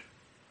branch.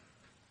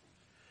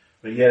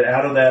 But yet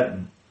out of that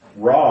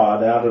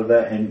rod,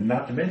 and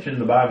not to mention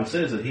the Bible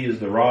says that He is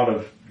the rod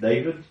of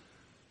David.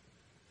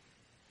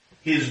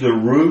 He is the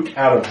root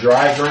out of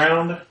dry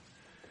ground.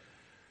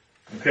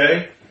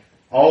 Okay?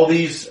 All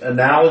these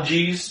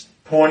analogies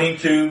pointing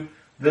to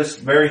this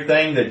very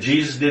thing, that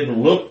Jesus didn't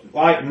look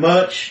like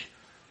much,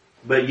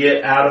 but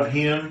yet out of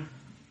Him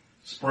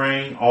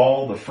sprang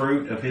all the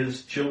fruit of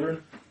His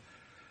children.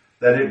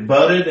 That it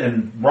budded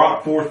and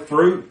brought forth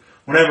fruit.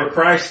 Whenever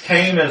Christ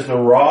came as the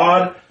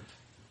rod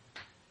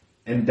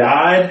and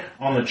died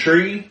on the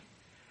tree,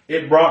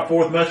 it brought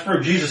forth much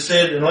fruit. Jesus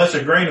said, unless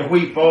a grain of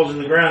wheat falls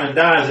in the ground and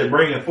dies, it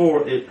bringeth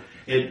forth, it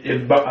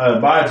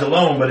abides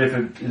alone. But if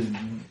it is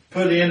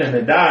put in and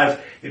it dies,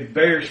 it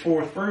bears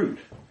forth fruit.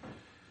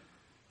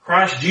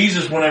 Christ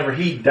Jesus, whenever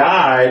He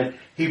died,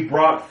 He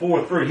brought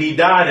forth fruit. He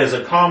died as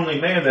a comely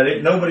man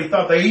that nobody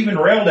thought. They even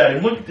railed at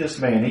Him. Look at this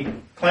man. He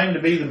claimed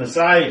to be the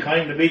Messiah. He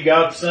claimed to be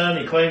God's Son.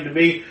 He claimed to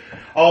be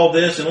all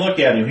this. And look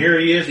at Him. Here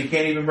He is. He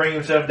can't even bring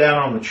Himself down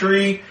on the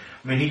tree.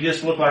 I mean, He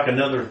just looked like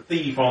another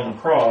thief on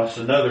the cross,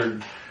 another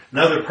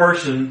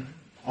person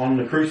on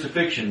the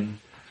crucifixion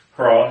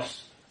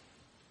cross.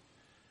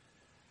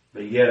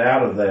 But yet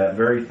out of that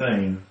very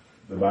thing,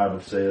 the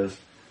Bible says,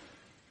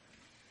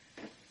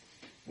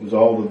 was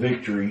all the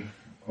victory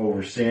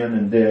over sin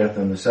and death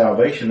and the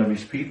salvation of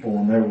His people,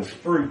 and there was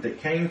fruit that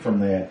came from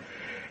that.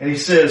 And He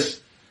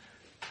says,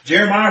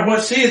 Jeremiah,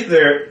 what seest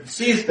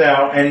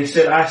thou? And he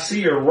said, I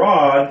see a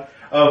rod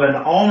of an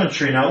almond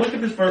tree. Now look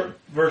at this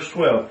verse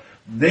 12.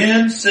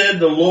 Then said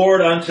the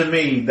Lord unto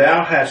me,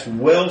 Thou hast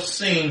well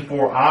seen,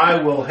 for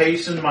I will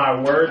hasten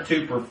my word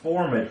to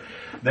perform it.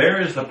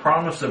 There is the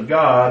promise of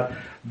God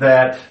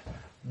that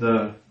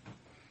the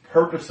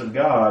purpose of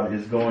God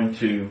is going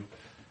to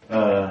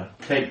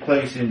take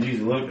place in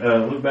Jesus.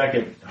 Look back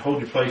at, hold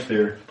your place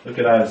there. Look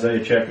at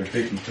Isaiah chapter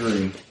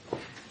 53. I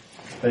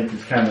think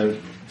this kind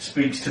of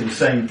speaks to the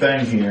same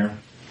thing here.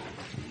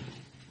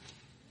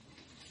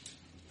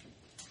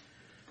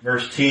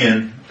 Verse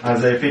 10,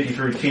 Isaiah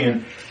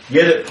 53:10.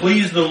 Yet it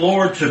pleased the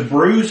Lord to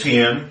bruise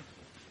him.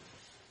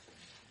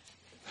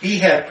 He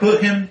hath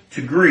put him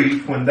to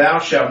grief. When thou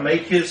shalt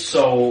make his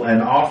soul an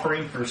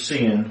offering for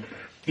sin,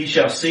 he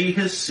shall see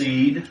his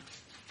seed,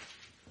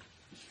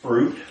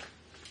 fruit.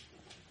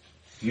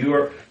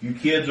 You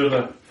kids are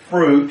the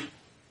fruit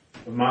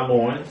of my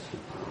loins.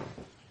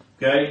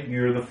 Okay?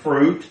 You're the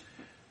fruit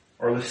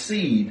or the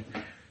seed.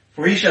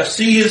 For he shall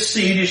see his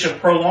seed, he shall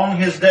prolong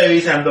his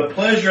days, and the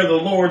pleasure of the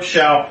Lord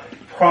shall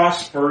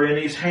prosper in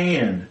his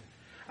hand.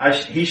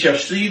 He shall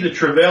see the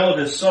travail of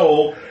his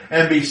soul,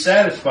 and be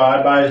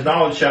satisfied. By his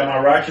knowledge shall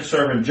my righteous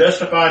servant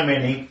justify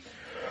many,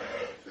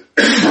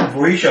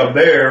 for he shall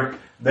bear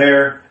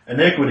their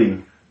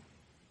iniquity.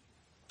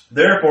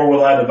 Therefore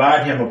will I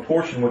divide him a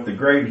portion with the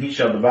great, and he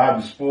shall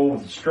divide the spoil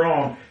with the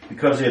strong,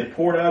 because he had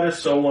poured out his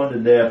soul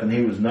unto death, and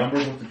he was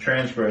numbered with the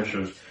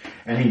transgressors,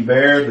 and he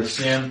bare the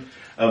sin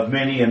of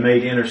many, and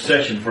made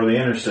intercession for the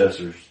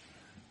intercessors.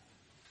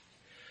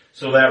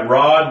 So that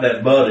rod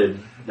that budded,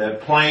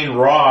 that plain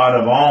rod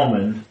of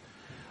almond,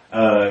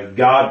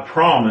 God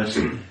promised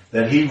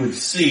that He would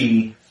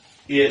see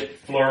it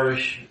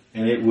flourish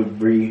and it would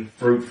be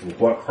fruitful.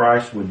 What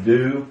Christ would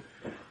do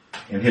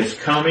in His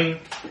coming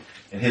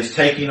and His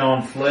taking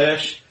on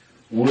flesh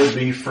would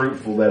be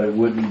fruitful, that it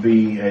wouldn't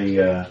be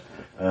a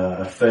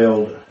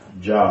failed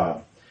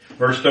job.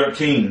 Verse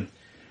 13,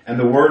 And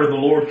the word of the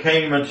Lord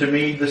came unto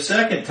me the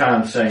second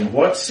time, saying,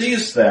 What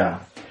seest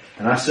thou?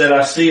 And I said,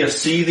 I see a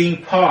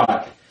seething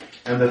pot,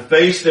 and the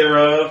face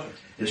thereof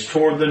is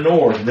toward the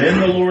north. Then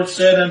the Lord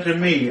said unto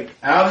me,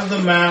 Out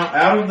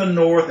of the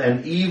north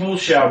an evil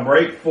shall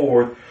break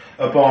forth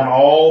upon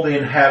all the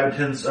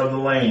inhabitants of the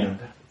land.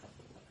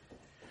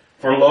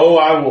 For lo,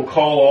 I will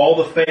call all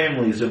the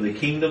families of the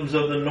kingdoms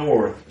of the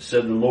north,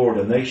 said the Lord,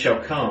 and they shall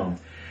come,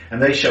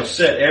 and they shall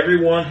set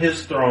every one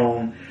his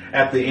throne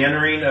at the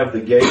entering of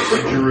the gates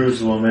of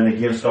Jerusalem, and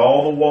against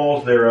all the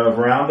walls thereof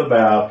round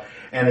about,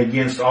 and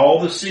against all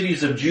the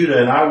cities of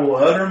Judah, and I will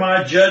utter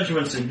my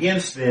judgments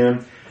against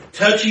them,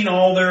 touching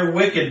all their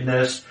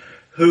wickedness,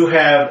 who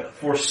have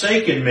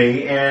forsaken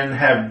me, and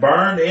have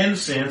burned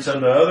incense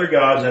unto other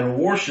gods, and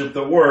worshipped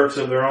the works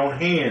of their own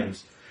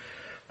hands.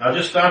 I'll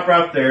just stop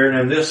right there, and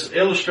in this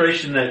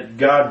illustration that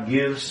God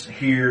gives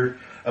here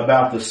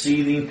about the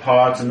seething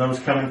pots and those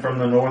coming from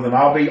the north, and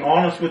I'll be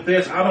honest with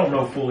this, I don't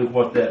know fully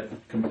what that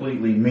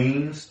completely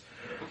means.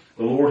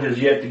 The Lord has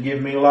yet to give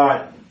me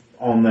light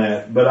on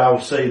that, but I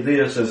will say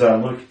this as I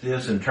look at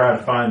this and try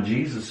to find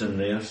Jesus in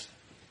this.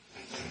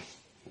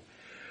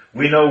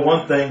 We know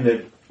one thing,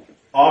 that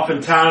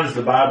oftentimes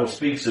the Bible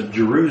speaks of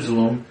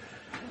Jerusalem,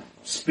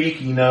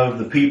 speaking of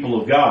the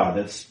people of God.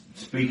 That's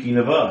speaking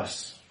of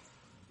us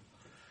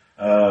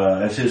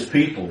as His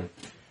people.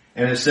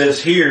 And it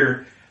says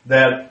here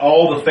that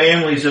all the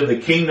families of the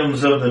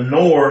kingdoms of the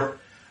north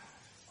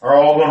are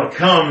all going to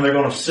come. They're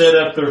going to set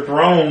up their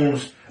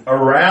thrones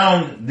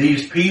around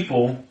these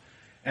people,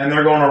 and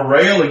they're going to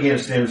rail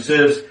against them. It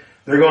says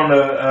they're going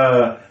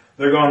to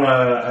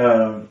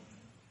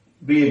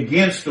be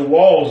against the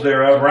walls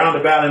thereof round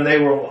about,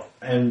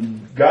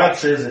 and God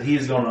says that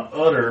He's going to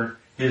utter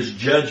His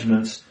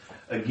judgments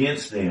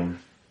against them.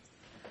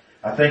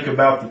 I think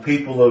about the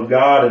people of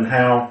God and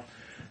how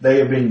they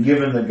have been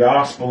given the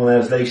gospel,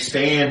 and as they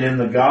stand in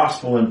the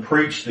gospel and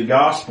preach the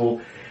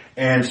gospel,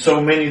 and so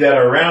many that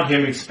are around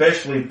Him,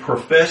 especially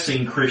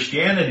professing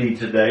Christianity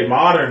today,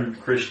 modern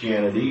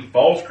Christianity,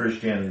 false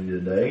Christianity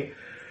today,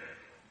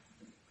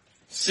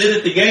 sit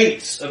at the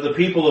gates of the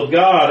people of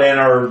God and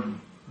are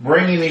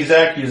bringing these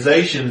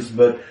accusations.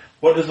 But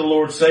what does the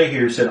Lord say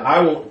here? He said, I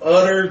will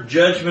utter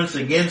judgments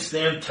against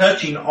them,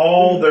 touching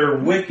all their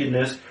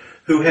wickedness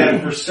who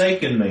have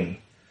forsaken me.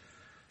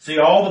 See,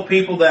 all the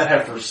people that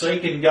have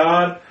forsaken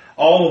God,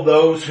 all of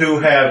those who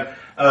have,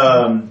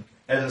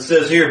 as it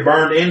says here,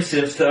 burned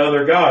incense to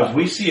other gods.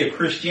 We see a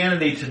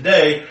Christianity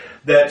today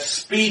that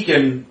speak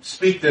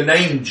the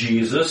name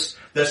Jesus,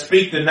 that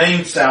speak the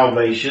name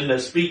salvation,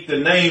 that speak the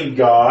name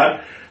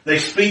God. They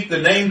speak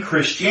the name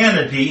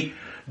Christianity,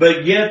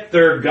 but yet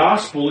their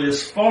gospel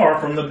is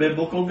far from the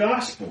biblical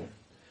gospel.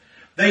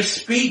 They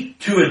speak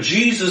to a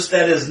Jesus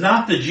that is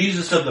not the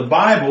Jesus of the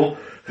Bible,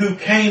 who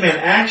came and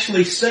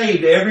actually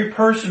saved every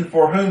person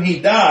for whom He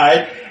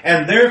died,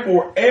 and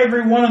therefore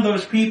every one of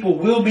those people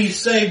will be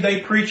saved. They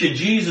preach a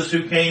Jesus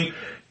who came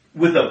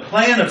with a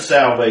plan of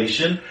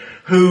salvation,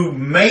 who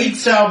made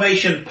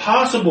salvation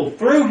possible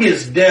through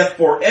His death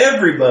for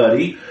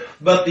everybody,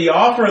 but the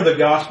offer of the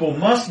gospel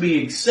must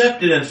be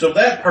accepted, and so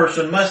that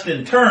person must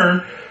in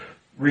turn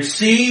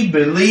receive,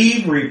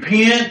 believe,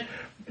 repent,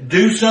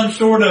 do some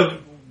sort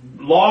of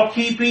law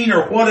keeping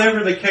or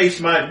whatever the case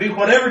might be,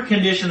 whatever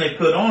condition they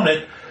put on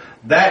it.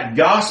 That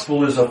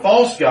gospel is a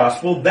false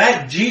gospel.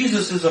 That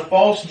Jesus is a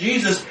false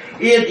Jesus.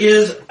 It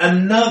is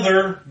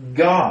another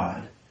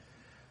God.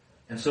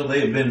 And so they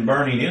have been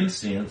burning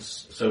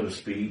incense, so to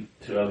speak,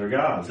 to other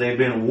gods. They have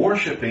been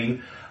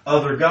worshiping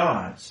other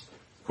gods.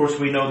 Of course,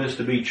 we know this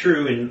to be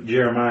true in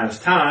Jeremiah's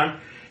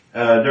time,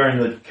 during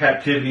the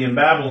captivity in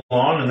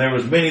Babylon, and there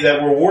was many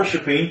that were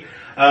worshiping,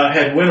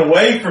 had went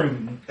away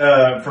from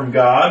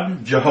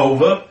God,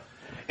 Jehovah,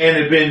 and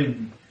had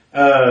been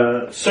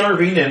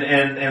serving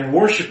and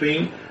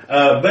worshiping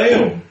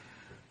Baal.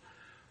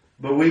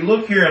 But we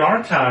look here in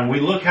our time, we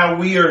look how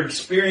we are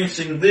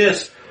experiencing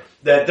this,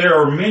 that there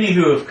are many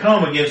who have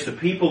come against the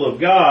people of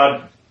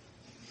God,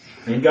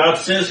 and God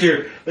says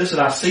here, listen,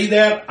 I see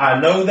that, I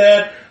know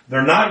that,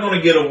 they're not going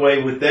to get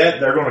away with that,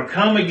 they're going to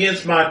come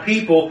against my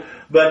people,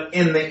 but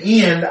in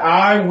the end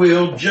I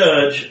will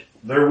judge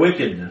their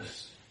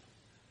wickedness.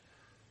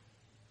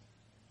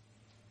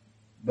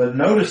 But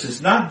notice,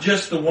 it's not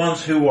just the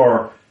ones who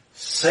are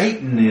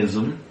Satanists,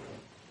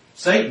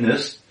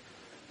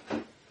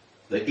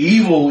 the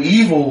evil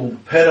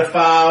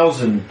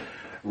pedophiles and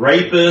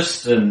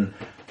rapists and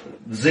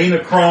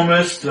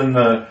xenochromists and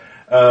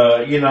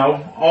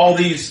all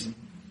these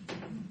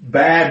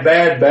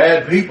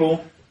bad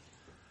people.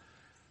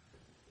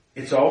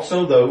 It's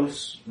also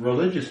those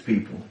religious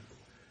people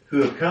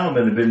who have come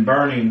and have been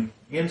burning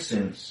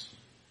incense,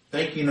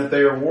 thinking that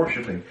they are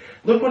worshiping.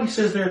 Look what he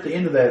says there at the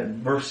end of that,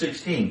 verse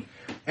 16.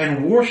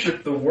 And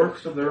worship the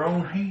works of their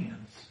own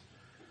hands.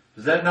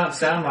 Does that not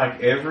sound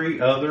like every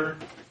other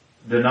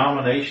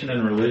denomination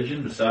and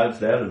religion besides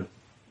that of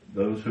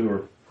those who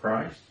are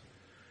Christ?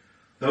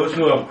 Those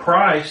who are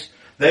Christ,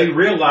 they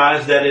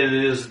realize that it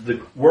is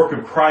the work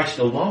of Christ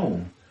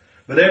alone.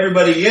 But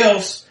everybody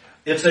else,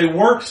 it's a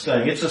works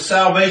thing. It's a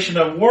salvation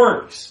of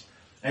works.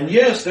 And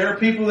yes, there are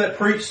people that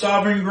preach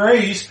sovereign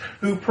grace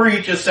who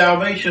preach a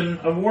salvation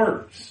of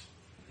works.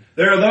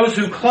 There are those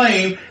who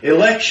claim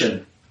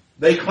election.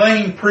 They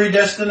claim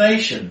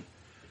predestination.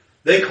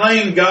 They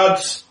claim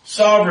God's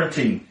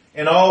sovereignty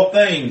in all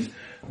things.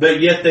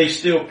 But yet they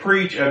still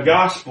preach a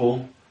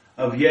gospel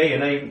of yea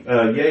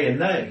and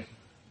nay.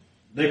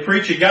 They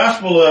preach a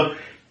gospel of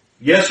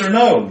yes or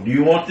no. Do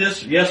you want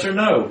this? Yes or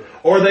no.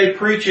 Or they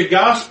preach a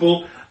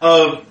gospel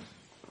of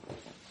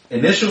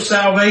initial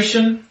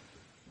salvation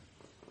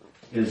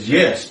is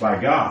yes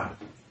by God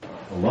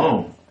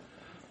alone.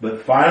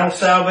 But final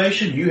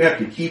salvation, you have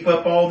to keep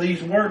up all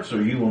these works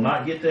or you will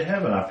not get to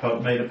heaven. I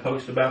made a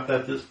post about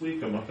that this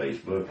week on my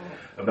Facebook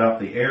about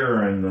the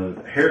error and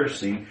the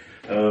heresy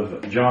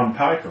of John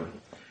Piper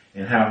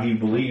and how he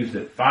believes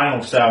that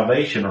final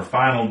salvation or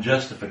final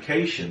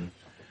justification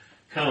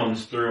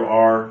comes through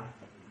our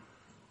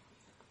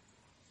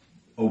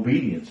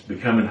obedience,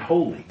 becoming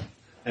holy.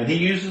 And he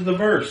uses the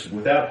verse,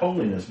 without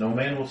holiness, no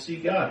man will see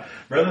God.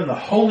 Brethren, the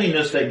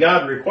holiness that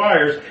God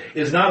requires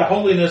is not a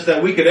holiness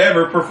that we could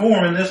ever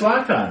perform in this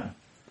lifetime.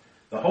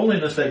 The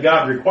holiness that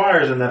God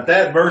requires and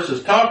that verse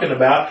is talking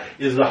about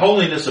is the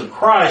holiness of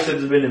Christ that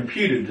has been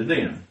imputed to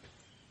them.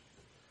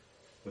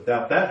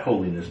 Without that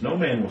holiness, no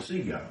man will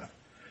see God.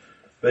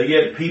 But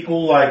yet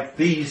people like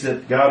these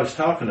that God is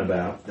talking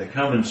about, that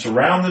come and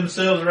surround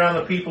themselves around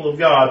the people of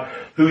God,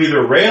 who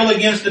either rail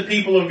against the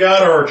people of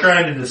God or are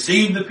trying to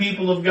deceive the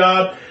people of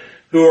God,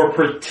 who are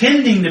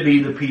pretending to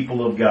be the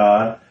people of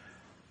God,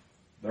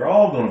 they're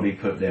all going to be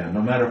put down,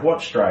 no matter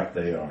what stripe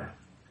they are.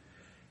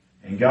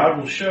 And God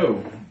will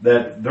show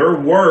that their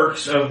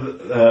works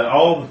of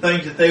all the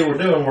things that they were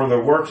doing were the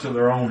works of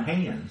their own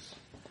hands.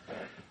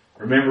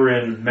 Remember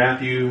in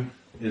Matthew,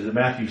 is it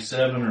Matthew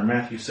 7 or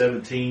Matthew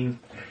 17?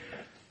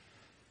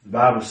 The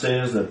Bible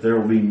says that there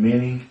will be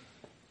many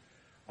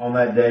on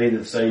that day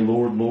that say,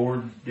 Lord,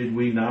 Lord, did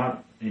we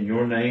not in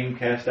your name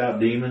cast out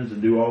demons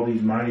and do all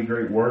these mighty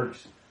great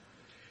works?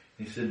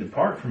 He said,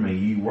 depart from me,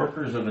 ye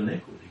workers of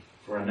iniquity,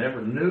 for I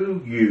never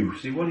knew you.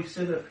 See what he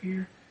said up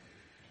here?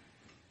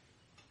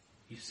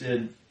 He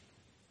said,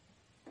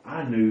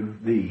 I knew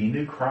thee. He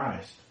knew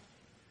Christ.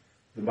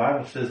 The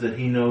Bible says that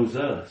he knows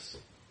us,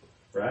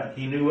 right?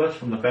 He knew us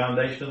from the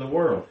foundation of the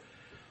world.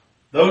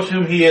 Those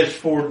whom he has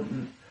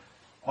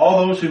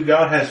all those who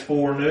God has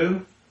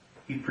foreknew,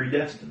 he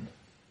predestined.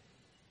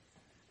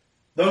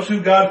 Those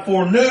who God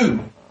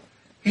foreknew,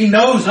 he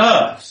knows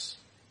us,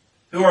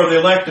 who are the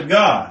elect of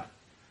God.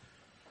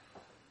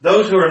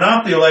 Those who are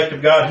not the elect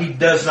of God, he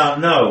does not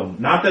know.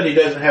 Not that he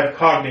doesn't have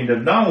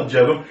cognitive knowledge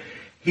of them.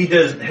 He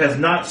has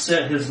not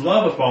set his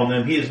love upon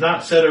them. He has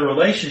not set a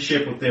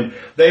relationship with them.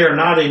 They are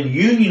not in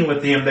union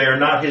with him. They are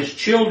not his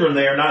children.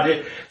 They are not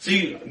his.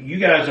 See, you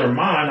guys are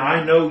mine.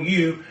 I know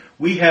you.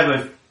 We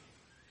have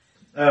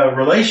a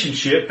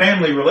relationship,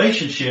 family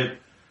relationship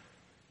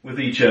with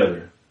each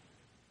other.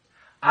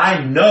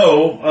 I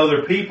know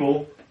other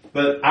people,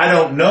 but I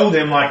don't know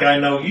them like I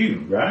know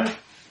you, right?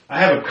 I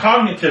have a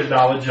cognitive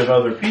knowledge of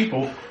other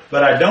people,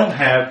 but I don't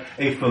have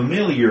a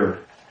familiar,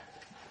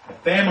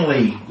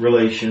 family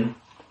relation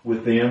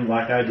with them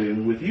like I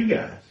do with you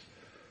guys.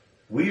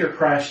 We are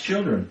Christ's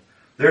children.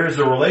 There is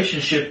a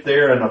relationship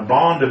there and a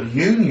bond of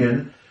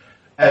union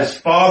as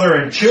father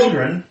and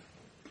children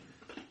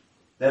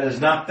that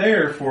is not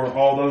there for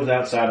all those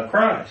outside of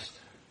Christ.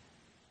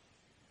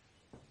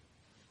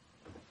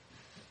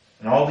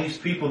 And all these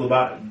people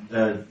about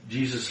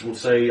Jesus will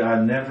say, I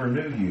never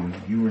knew you.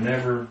 You were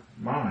never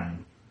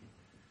mine.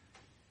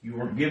 You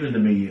weren't given to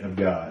me of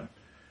God.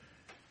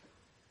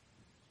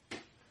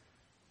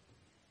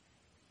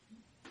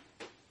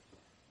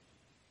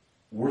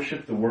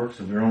 Worship the works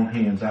of their own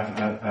hands.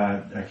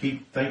 I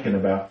keep thinking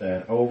about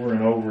that over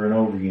and over and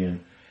over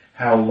again.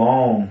 How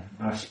long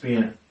I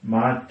spent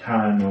my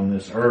time on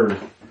this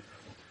earth.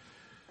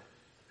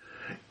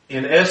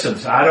 In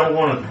essence, I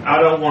would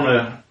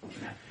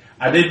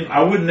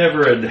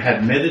never have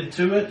admitted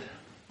to it.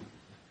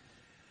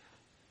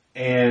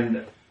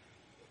 And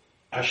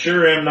I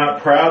sure am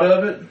not proud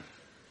of it.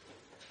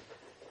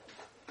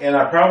 And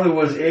I probably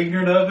was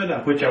ignorant of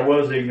it, which I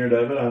was ignorant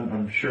of it,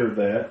 I'm sure of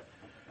that.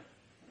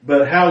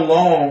 But how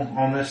long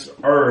on this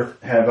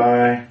earth have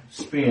I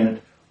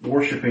spent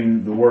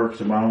worshiping the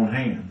works of my own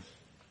hands?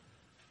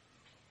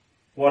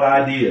 What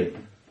I did,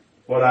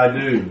 what I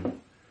do.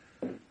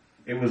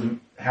 It was,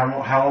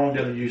 how long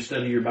did you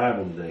study your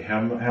Bible today?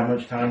 How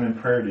much time in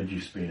prayer did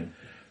you spend?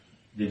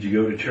 Did you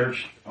go to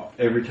church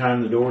every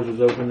time the doors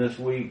was open this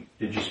week?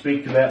 Did you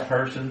speak to that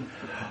person?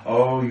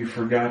 Oh, you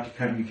forgot to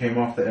come, you came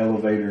off the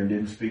elevator and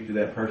didn't speak to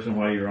that person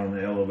while you were on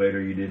the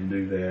elevator. You didn't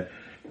do that.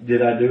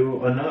 Did I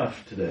do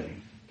enough today?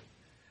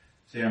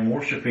 See, I'm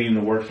worshiping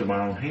the works of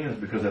my own hands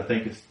because I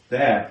think it's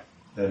that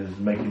is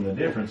making the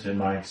difference in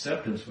my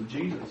acceptance with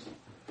Jesus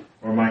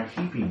or my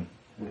keeping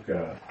with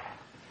God.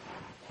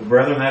 So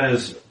brethren, that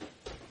is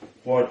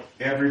what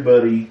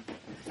everybody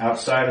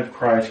outside of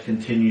Christ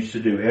continues to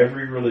do.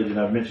 Every religion,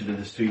 I've mentioned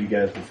this to you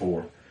guys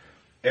before,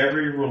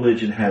 every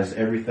religion has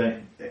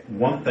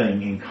one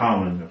thing in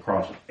common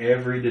across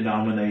every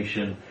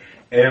denomination,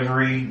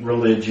 every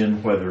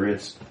religion, whether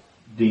it's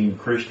deemed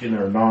Christian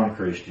or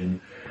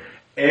non-Christian.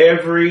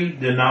 Every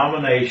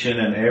denomination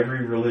and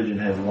every religion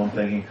has one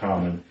thing in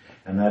common,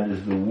 and that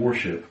is the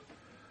worship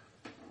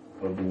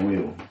of the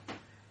will.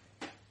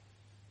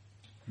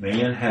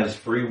 Man has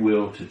free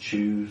will to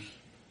choose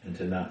and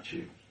to not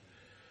choose.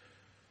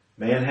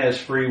 Man has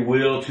free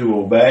will to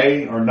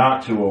obey or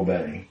not to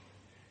obey.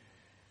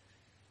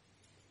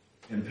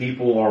 And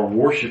people are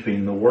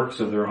worshiping the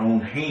works of their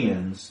own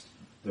hands,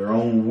 their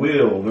own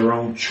will, their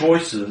own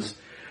choices,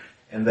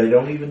 and they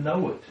don't even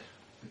know it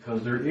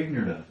because they're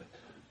ignorant of it.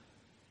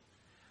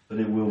 But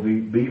it will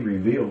be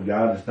revealed.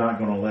 God is not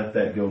going to let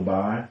that go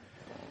by.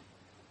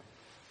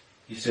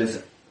 He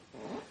says,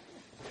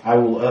 I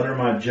will utter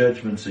my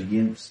judgments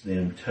against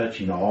them,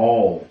 touching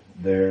all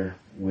their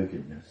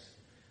wickedness.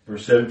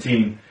 Verse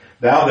 17,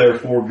 thou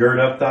therefore gird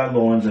up thy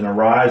loins and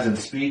arise and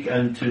speak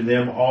unto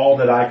them all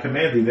that I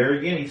command thee. There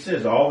again he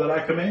says, all that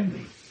I command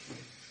thee.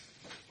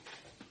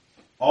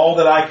 All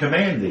that I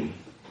command thee.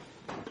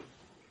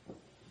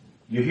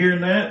 You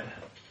hearing that?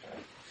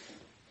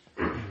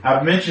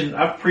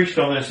 I've preached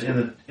on this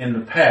in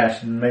the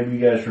past, and maybe you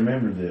guys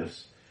remember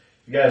this.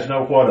 You guys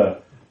know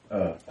what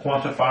a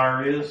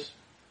quantifier is?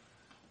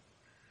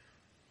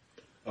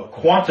 A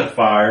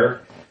quantifier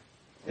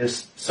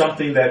is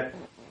something that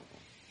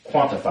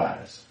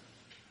quantifies.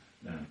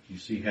 Now, you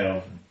see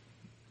how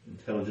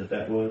intelligent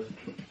that was?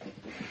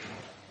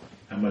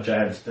 How much I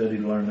had to study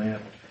to learn that?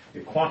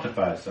 It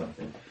quantifies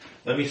something.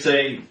 Let me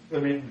say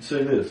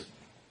this.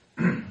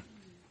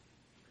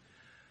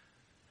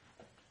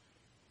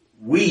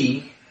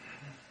 We,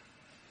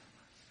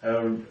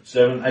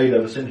 7, 8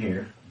 of us in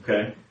here,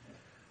 okay?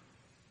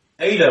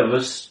 8 of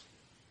us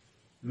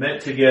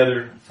met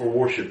together for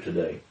worship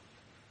today.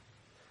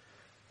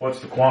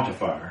 What's the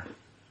quantifier?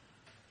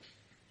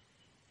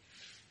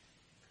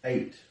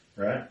 8,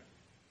 right?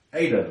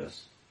 8 of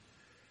us.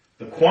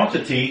 The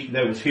quantity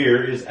that was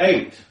here is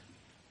 8.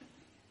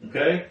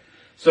 Okay?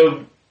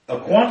 So a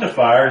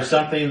quantifier is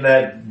something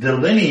that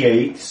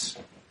delineates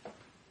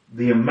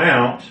the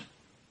amount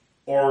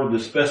or the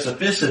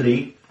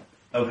specificity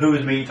of who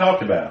is being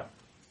talked about.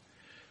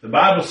 The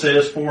Bible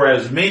says, "For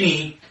as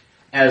many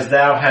as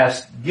thou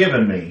hast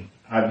given me,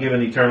 I've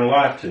given eternal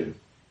life to."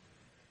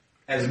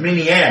 As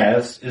many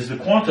as is the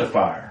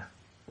quantifier.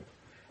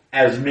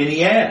 As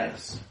many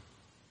as.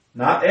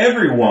 Not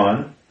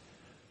everyone,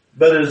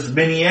 but as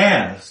many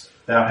as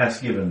thou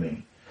hast given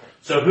me.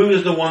 So who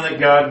is the one that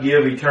God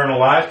gave eternal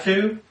life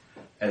to?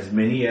 As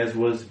many as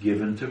was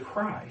given to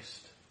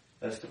Christ.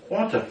 That's the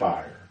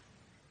quantifier.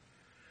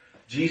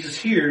 Jesus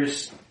here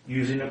is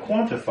using a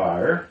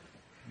quantifier.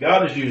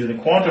 God is using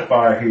a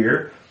quantifier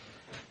here.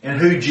 And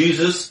who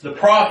Jesus, the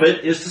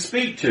prophet, is to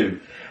speak to.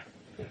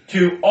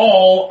 To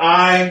all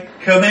I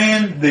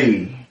command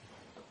thee.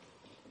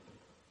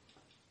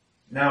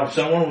 Now,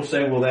 someone will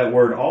say, well, that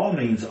word all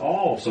means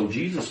all. So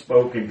Jesus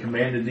spoke and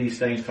commanded these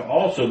things to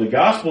all. So the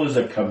gospel is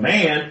a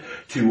command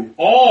to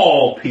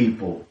all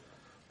people.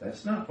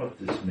 That's not what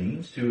this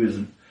means.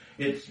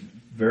 It's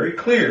very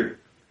clear.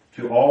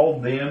 To all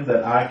them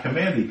that I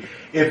command thee.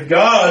 If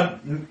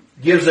God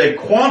gives a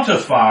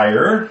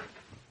quantifier,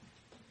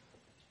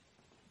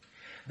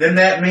 then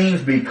that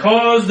means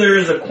because there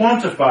is a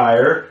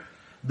quantifier,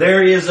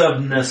 there is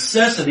of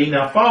necessity,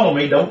 now follow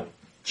me, don't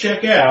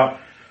check out,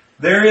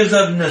 there is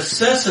of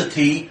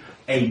necessity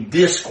a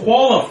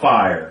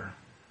disqualifier.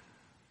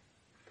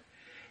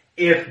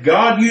 If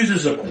God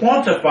uses a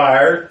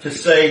quantifier to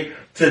say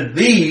to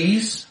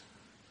these,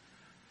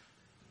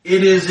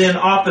 it is in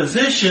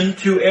opposition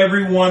to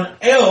everyone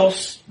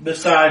else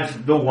besides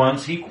the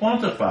ones he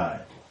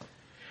quantified.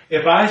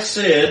 If I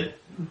said,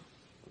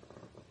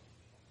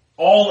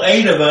 all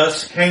 8 of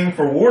us came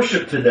for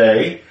worship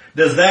today,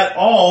 does that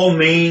all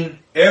mean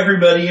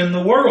everybody in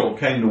the world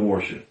came to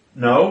worship?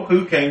 No.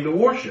 Who came to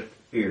worship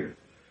here?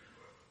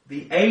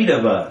 The 8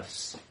 of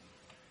us.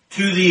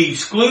 To the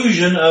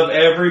exclusion of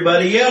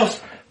everybody else.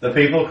 The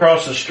people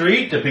across the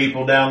street, the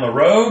people down the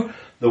road,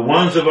 the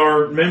ones of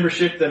our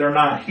membership that are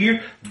not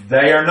here,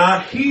 they are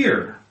not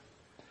here.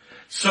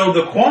 So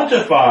the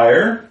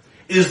quantifier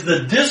is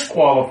the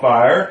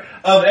disqualifier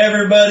of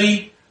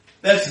everybody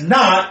that's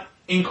not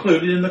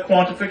included in the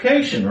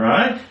quantification,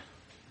 right?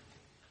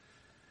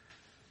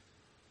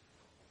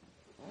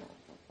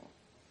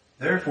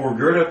 Therefore,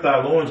 gird up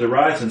thy loins,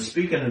 arise and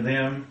speak unto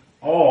them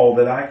all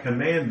that I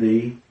command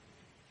thee.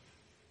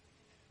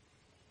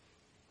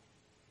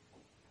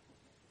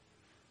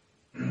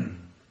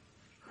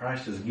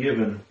 Christ is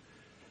given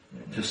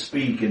to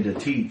speak and to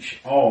teach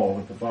all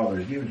that the Father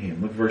has given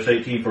him. Look at verse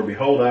 18. For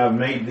behold, I have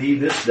made thee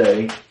this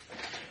day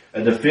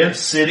a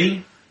defense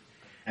city,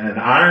 and an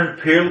iron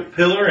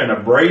pillar, and a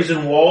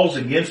brazen walls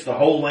against the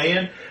whole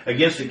land,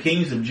 against the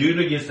kings of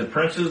Judah, against the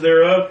princes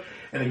thereof,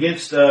 and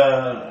against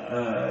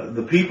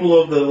the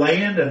people of the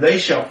land. And they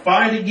shall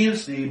fight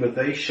against thee, but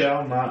they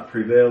shall not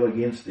prevail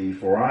against thee,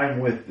 for I am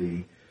with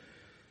thee,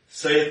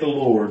 saith the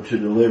Lord, to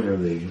deliver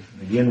thee.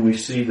 Again, we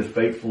see the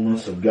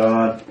faithfulness of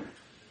God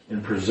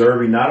in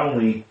preserving not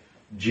only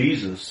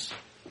Jesus,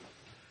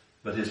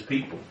 but his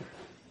people.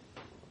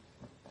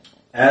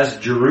 As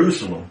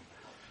Jerusalem,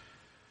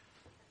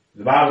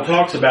 the Bible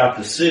talks about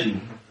the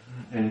city,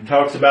 and it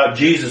talks about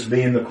Jesus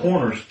being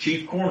the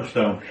chief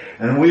cornerstone.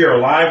 And we are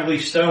lively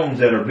stones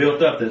that are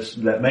built up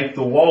that make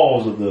the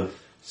walls of the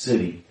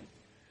city.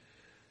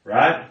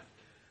 Right?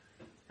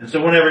 And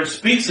so whenever it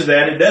speaks of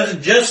that, it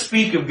doesn't just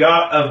speak of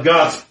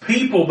God's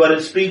people, but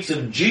it speaks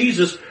of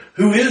Jesus,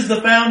 who is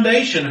the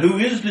foundation, who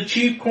is the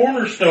chief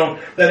cornerstone,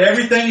 that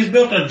everything is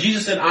built on.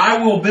 Jesus said,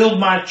 I will build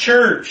my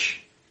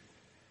church.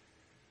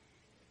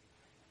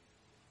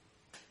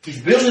 He's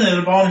building it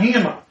upon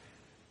him.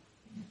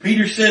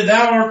 Peter said,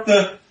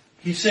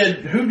 he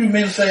said, who do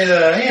men say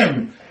that I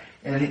am?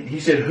 And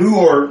he said, who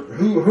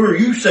are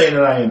you saying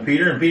that I am,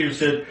 Peter? And Peter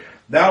said,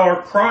 thou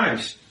art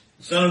Christ,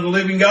 the Son of the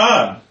living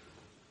God.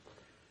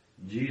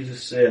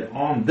 Jesus said,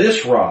 on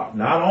this rock,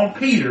 not on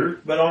Peter,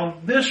 but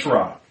on this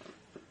rock,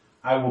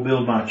 I will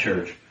build my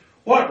church.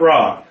 What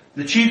rock?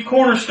 The chief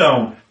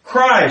cornerstone,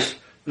 Christ,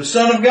 the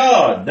Son of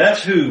God.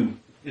 That's who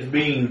is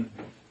being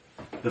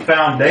the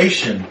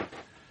foundation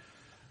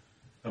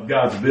of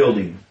God's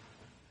building.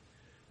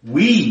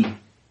 We,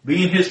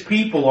 being His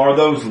people, are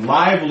those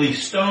lively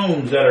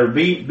stones that are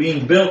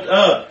being built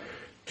up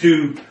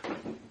to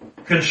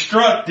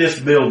construct this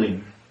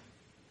building.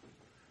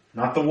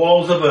 Not the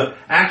walls of an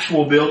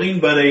actual building,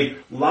 but a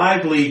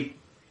lively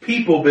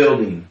people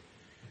building.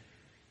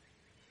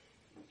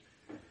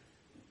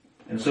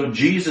 And so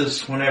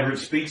Jesus, whenever it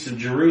speaks of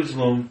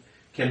Jerusalem,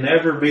 can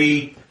never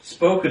be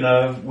spoken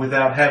of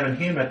without having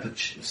Him at the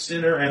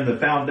center and the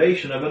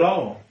foundation of it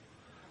all.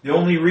 The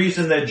only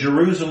reason that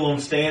Jerusalem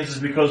stands is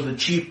because the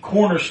chief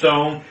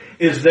cornerstone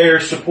is there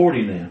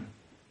supporting them.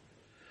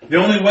 The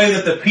only way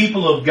that the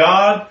people of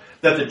God,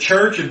 that the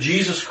church of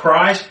Jesus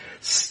Christ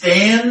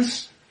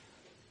stands,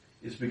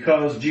 is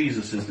because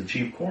Jesus is the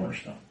chief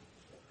cornerstone.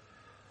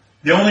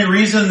 The only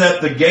reason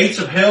that the gates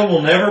of hell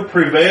will never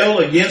prevail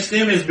against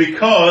them is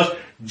because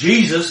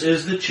Jesus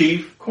is the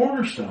chief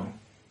cornerstone.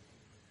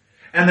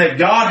 And that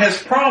God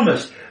has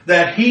promised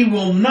that He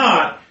will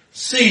not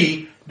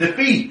see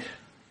defeat.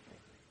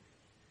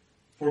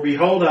 For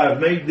behold, I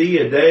have made thee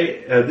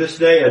this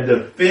day a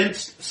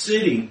defenced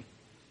city,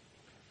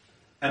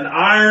 an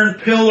iron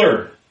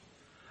pillar,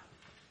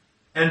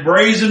 and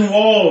brazen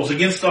walls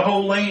against the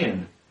whole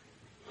land.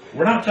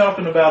 We're not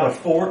talking about a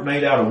fort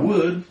made out of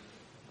wood.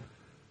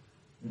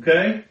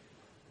 Okay?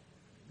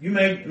 You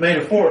made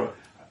a fort.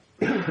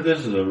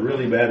 This is a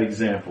really bad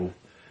example,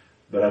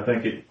 but I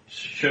think it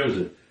shows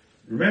it.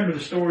 Remember the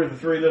story of the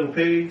 3 little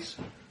pigs?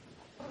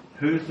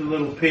 Who's the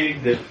little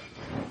pig that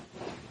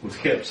was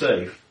kept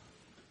safe?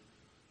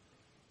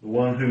 The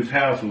one whose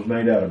house was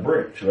made out of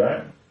bricks,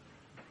 right?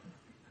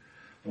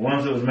 The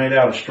ones that was made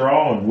out of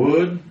straw and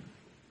wood?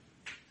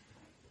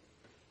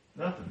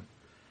 Nothing.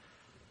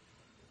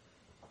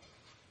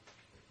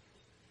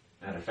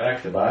 Matter of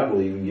fact, the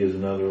Bible even gives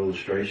another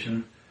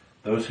illustration.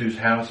 Those whose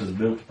house is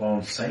built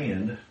upon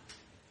sand,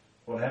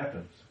 what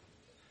happens?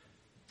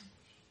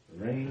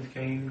 The rains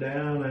came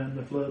down and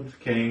the floods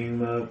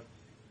came up.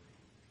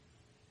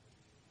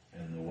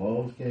 And the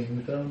walls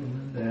came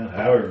tumbling down.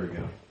 However it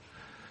goes.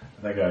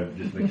 I think I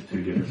just mixed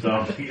 2 different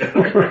songs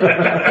together.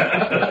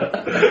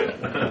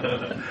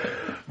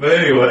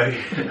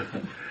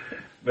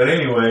 But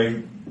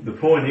anyway, the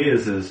point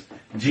is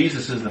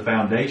Jesus is the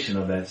foundation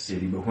of that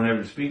city, but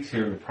whenever it speaks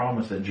here, the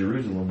promise that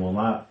Jerusalem will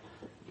not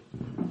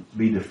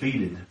be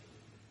defeated.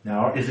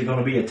 Now, is it going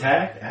to be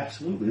attacked?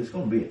 Absolutely, it's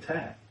going to be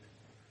attacked.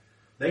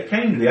 They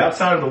came to the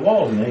outside of the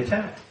walls and they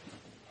attacked.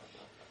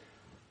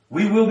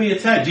 We will be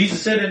attacked.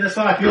 Jesus said in this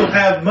life, you'll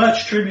have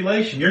much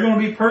tribulation. You're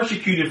going to be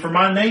persecuted for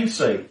my name's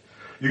sake.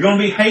 You're going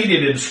to be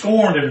hated and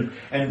scorned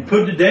and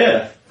put to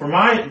death for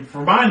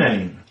my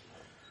name.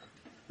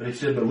 But He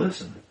said, but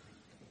listen,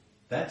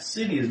 that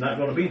city is not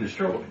going to be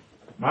destroyed.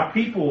 My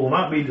people will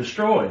not be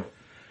destroyed.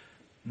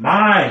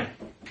 My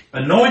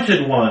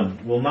anointed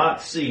one will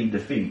not see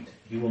defeat.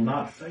 He will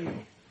not fail.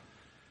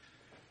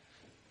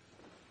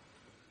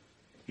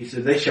 He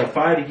said, they shall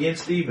fight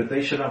against thee, but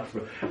they shall not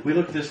prevail. We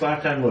look at this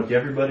lifetime, look,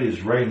 everybody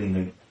is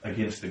railing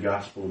against the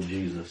gospel of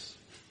Jesus.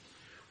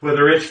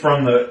 Whether it's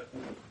from the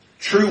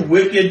true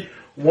wicked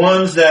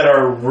ones that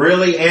are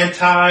really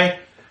anti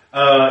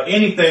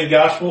anything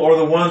gospel, or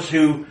the ones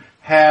who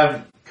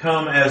have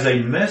come as a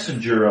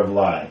messenger of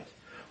light.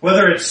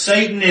 Whether it's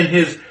Satan in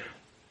his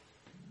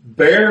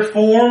bare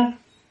form,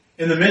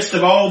 in the midst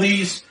of all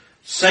these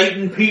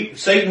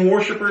Satan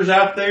worshipers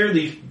out there,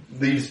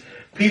 these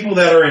people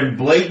that are in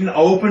blatant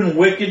open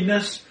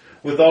wickedness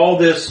with all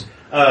this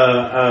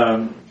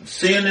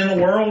sin in the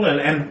world,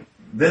 and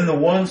then the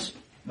ones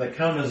that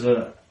come as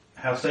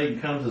how Satan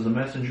comes as a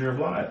messenger of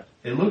light.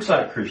 It looks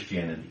like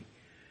Christianity,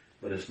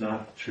 but it's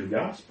not the true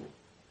gospel.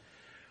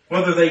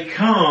 Whether they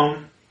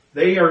come,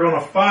 they are going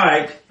to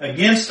fight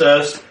against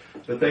us,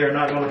 but they are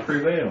not going to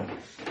prevail.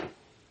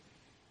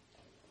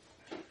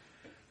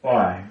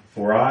 Why?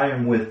 For I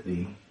am with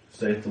thee,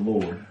 saith the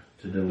Lord,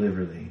 to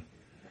deliver thee.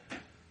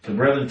 So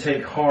brethren,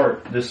 take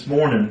heart this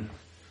morning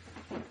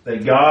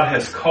that God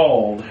has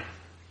called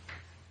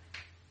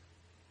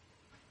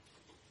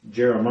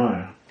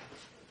Jeremiah.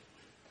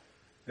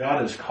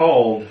 God has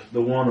called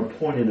the one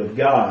appointed of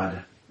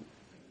God.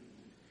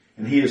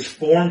 And He has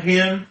formed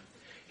him.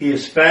 He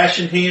has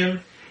fashioned him.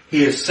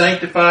 He has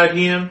sanctified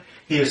him.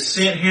 He has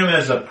sent him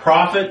as a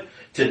prophet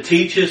to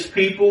teach His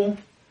people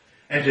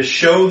and to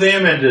show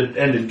them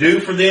and to do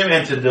for them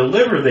and to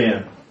deliver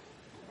them.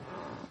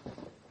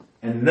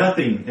 And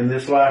nothing in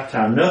this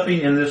lifetime,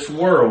 nothing in this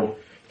world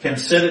can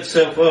set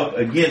itself up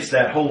against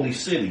that holy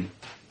city,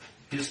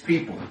 His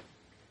people.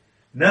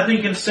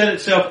 Nothing can set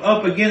itself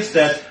up against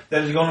that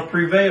is going to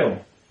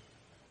prevail.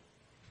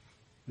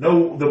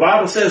 No, the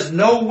Bible says,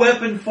 no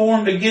weapon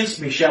formed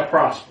against me shall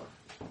prosper.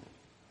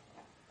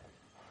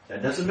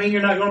 That doesn't mean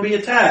you're not going to be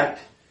attacked.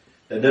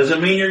 That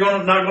doesn't mean you're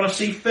not going to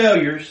see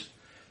failures.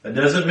 That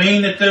doesn't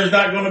mean that there's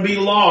not going to be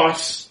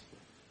loss.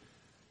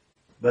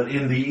 But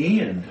in the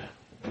end,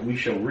 we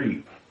shall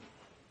reap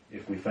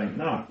if we faint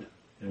not.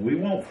 And we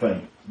won't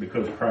faint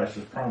because Christ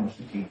has promised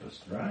to keep us,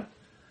 right?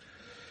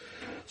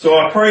 So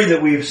I pray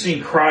that we've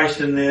seen Christ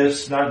in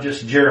this, not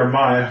just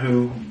Jeremiah,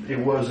 who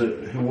was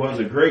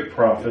a great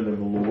prophet of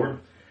the Lord,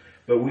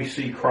 but we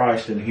see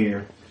Christ in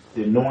here,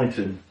 the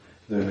anointed,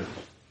 the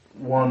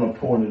one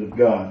appointed of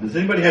God. Does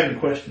anybody have any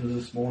questions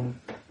this morning?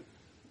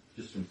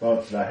 Just some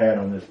thoughts that I had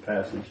on this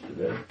passage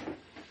today.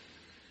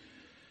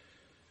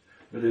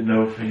 I didn't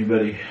know if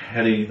anybody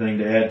had anything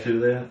to add to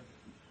that.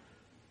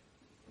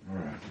 All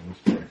right, let's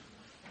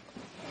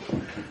pray.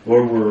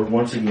 Lord, we're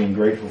once again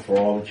grateful for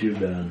all that you've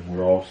done.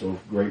 We're also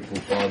grateful,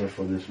 Father,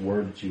 for this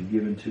word that you've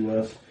given to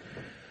us,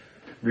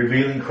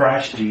 revealing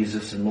Christ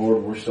Jesus. And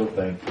Lord, we're so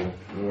thankful.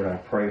 Lord, I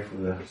pray for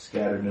the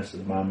scatteredness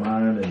of my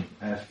mind and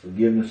ask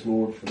forgiveness,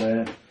 Lord, for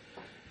that.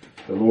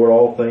 But Lord,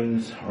 all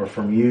things are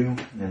from you,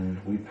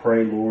 and we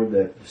pray, Lord,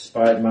 that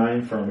despite my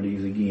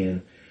infirmities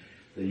again,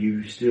 that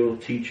you still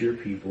teach your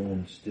people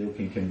and still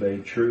can convey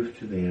truth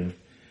to them.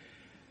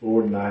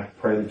 Lord, and I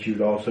pray that you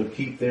would also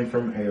keep them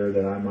from error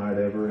that I might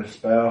ever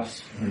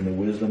espouse in the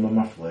wisdom of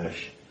my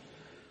flesh.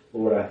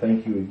 Lord, I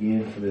thank you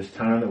again for this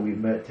time that we've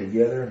met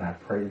together, and I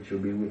pray that you'll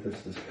be with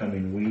us this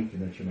coming week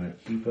and that you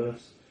might keep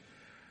us.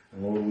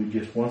 And Lord, we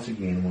just once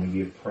again want to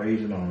give praise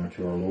and honor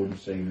to our Lord and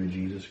Savior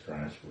Jesus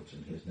Christ, for it's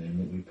in his name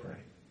that we pray.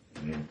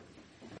 Amen.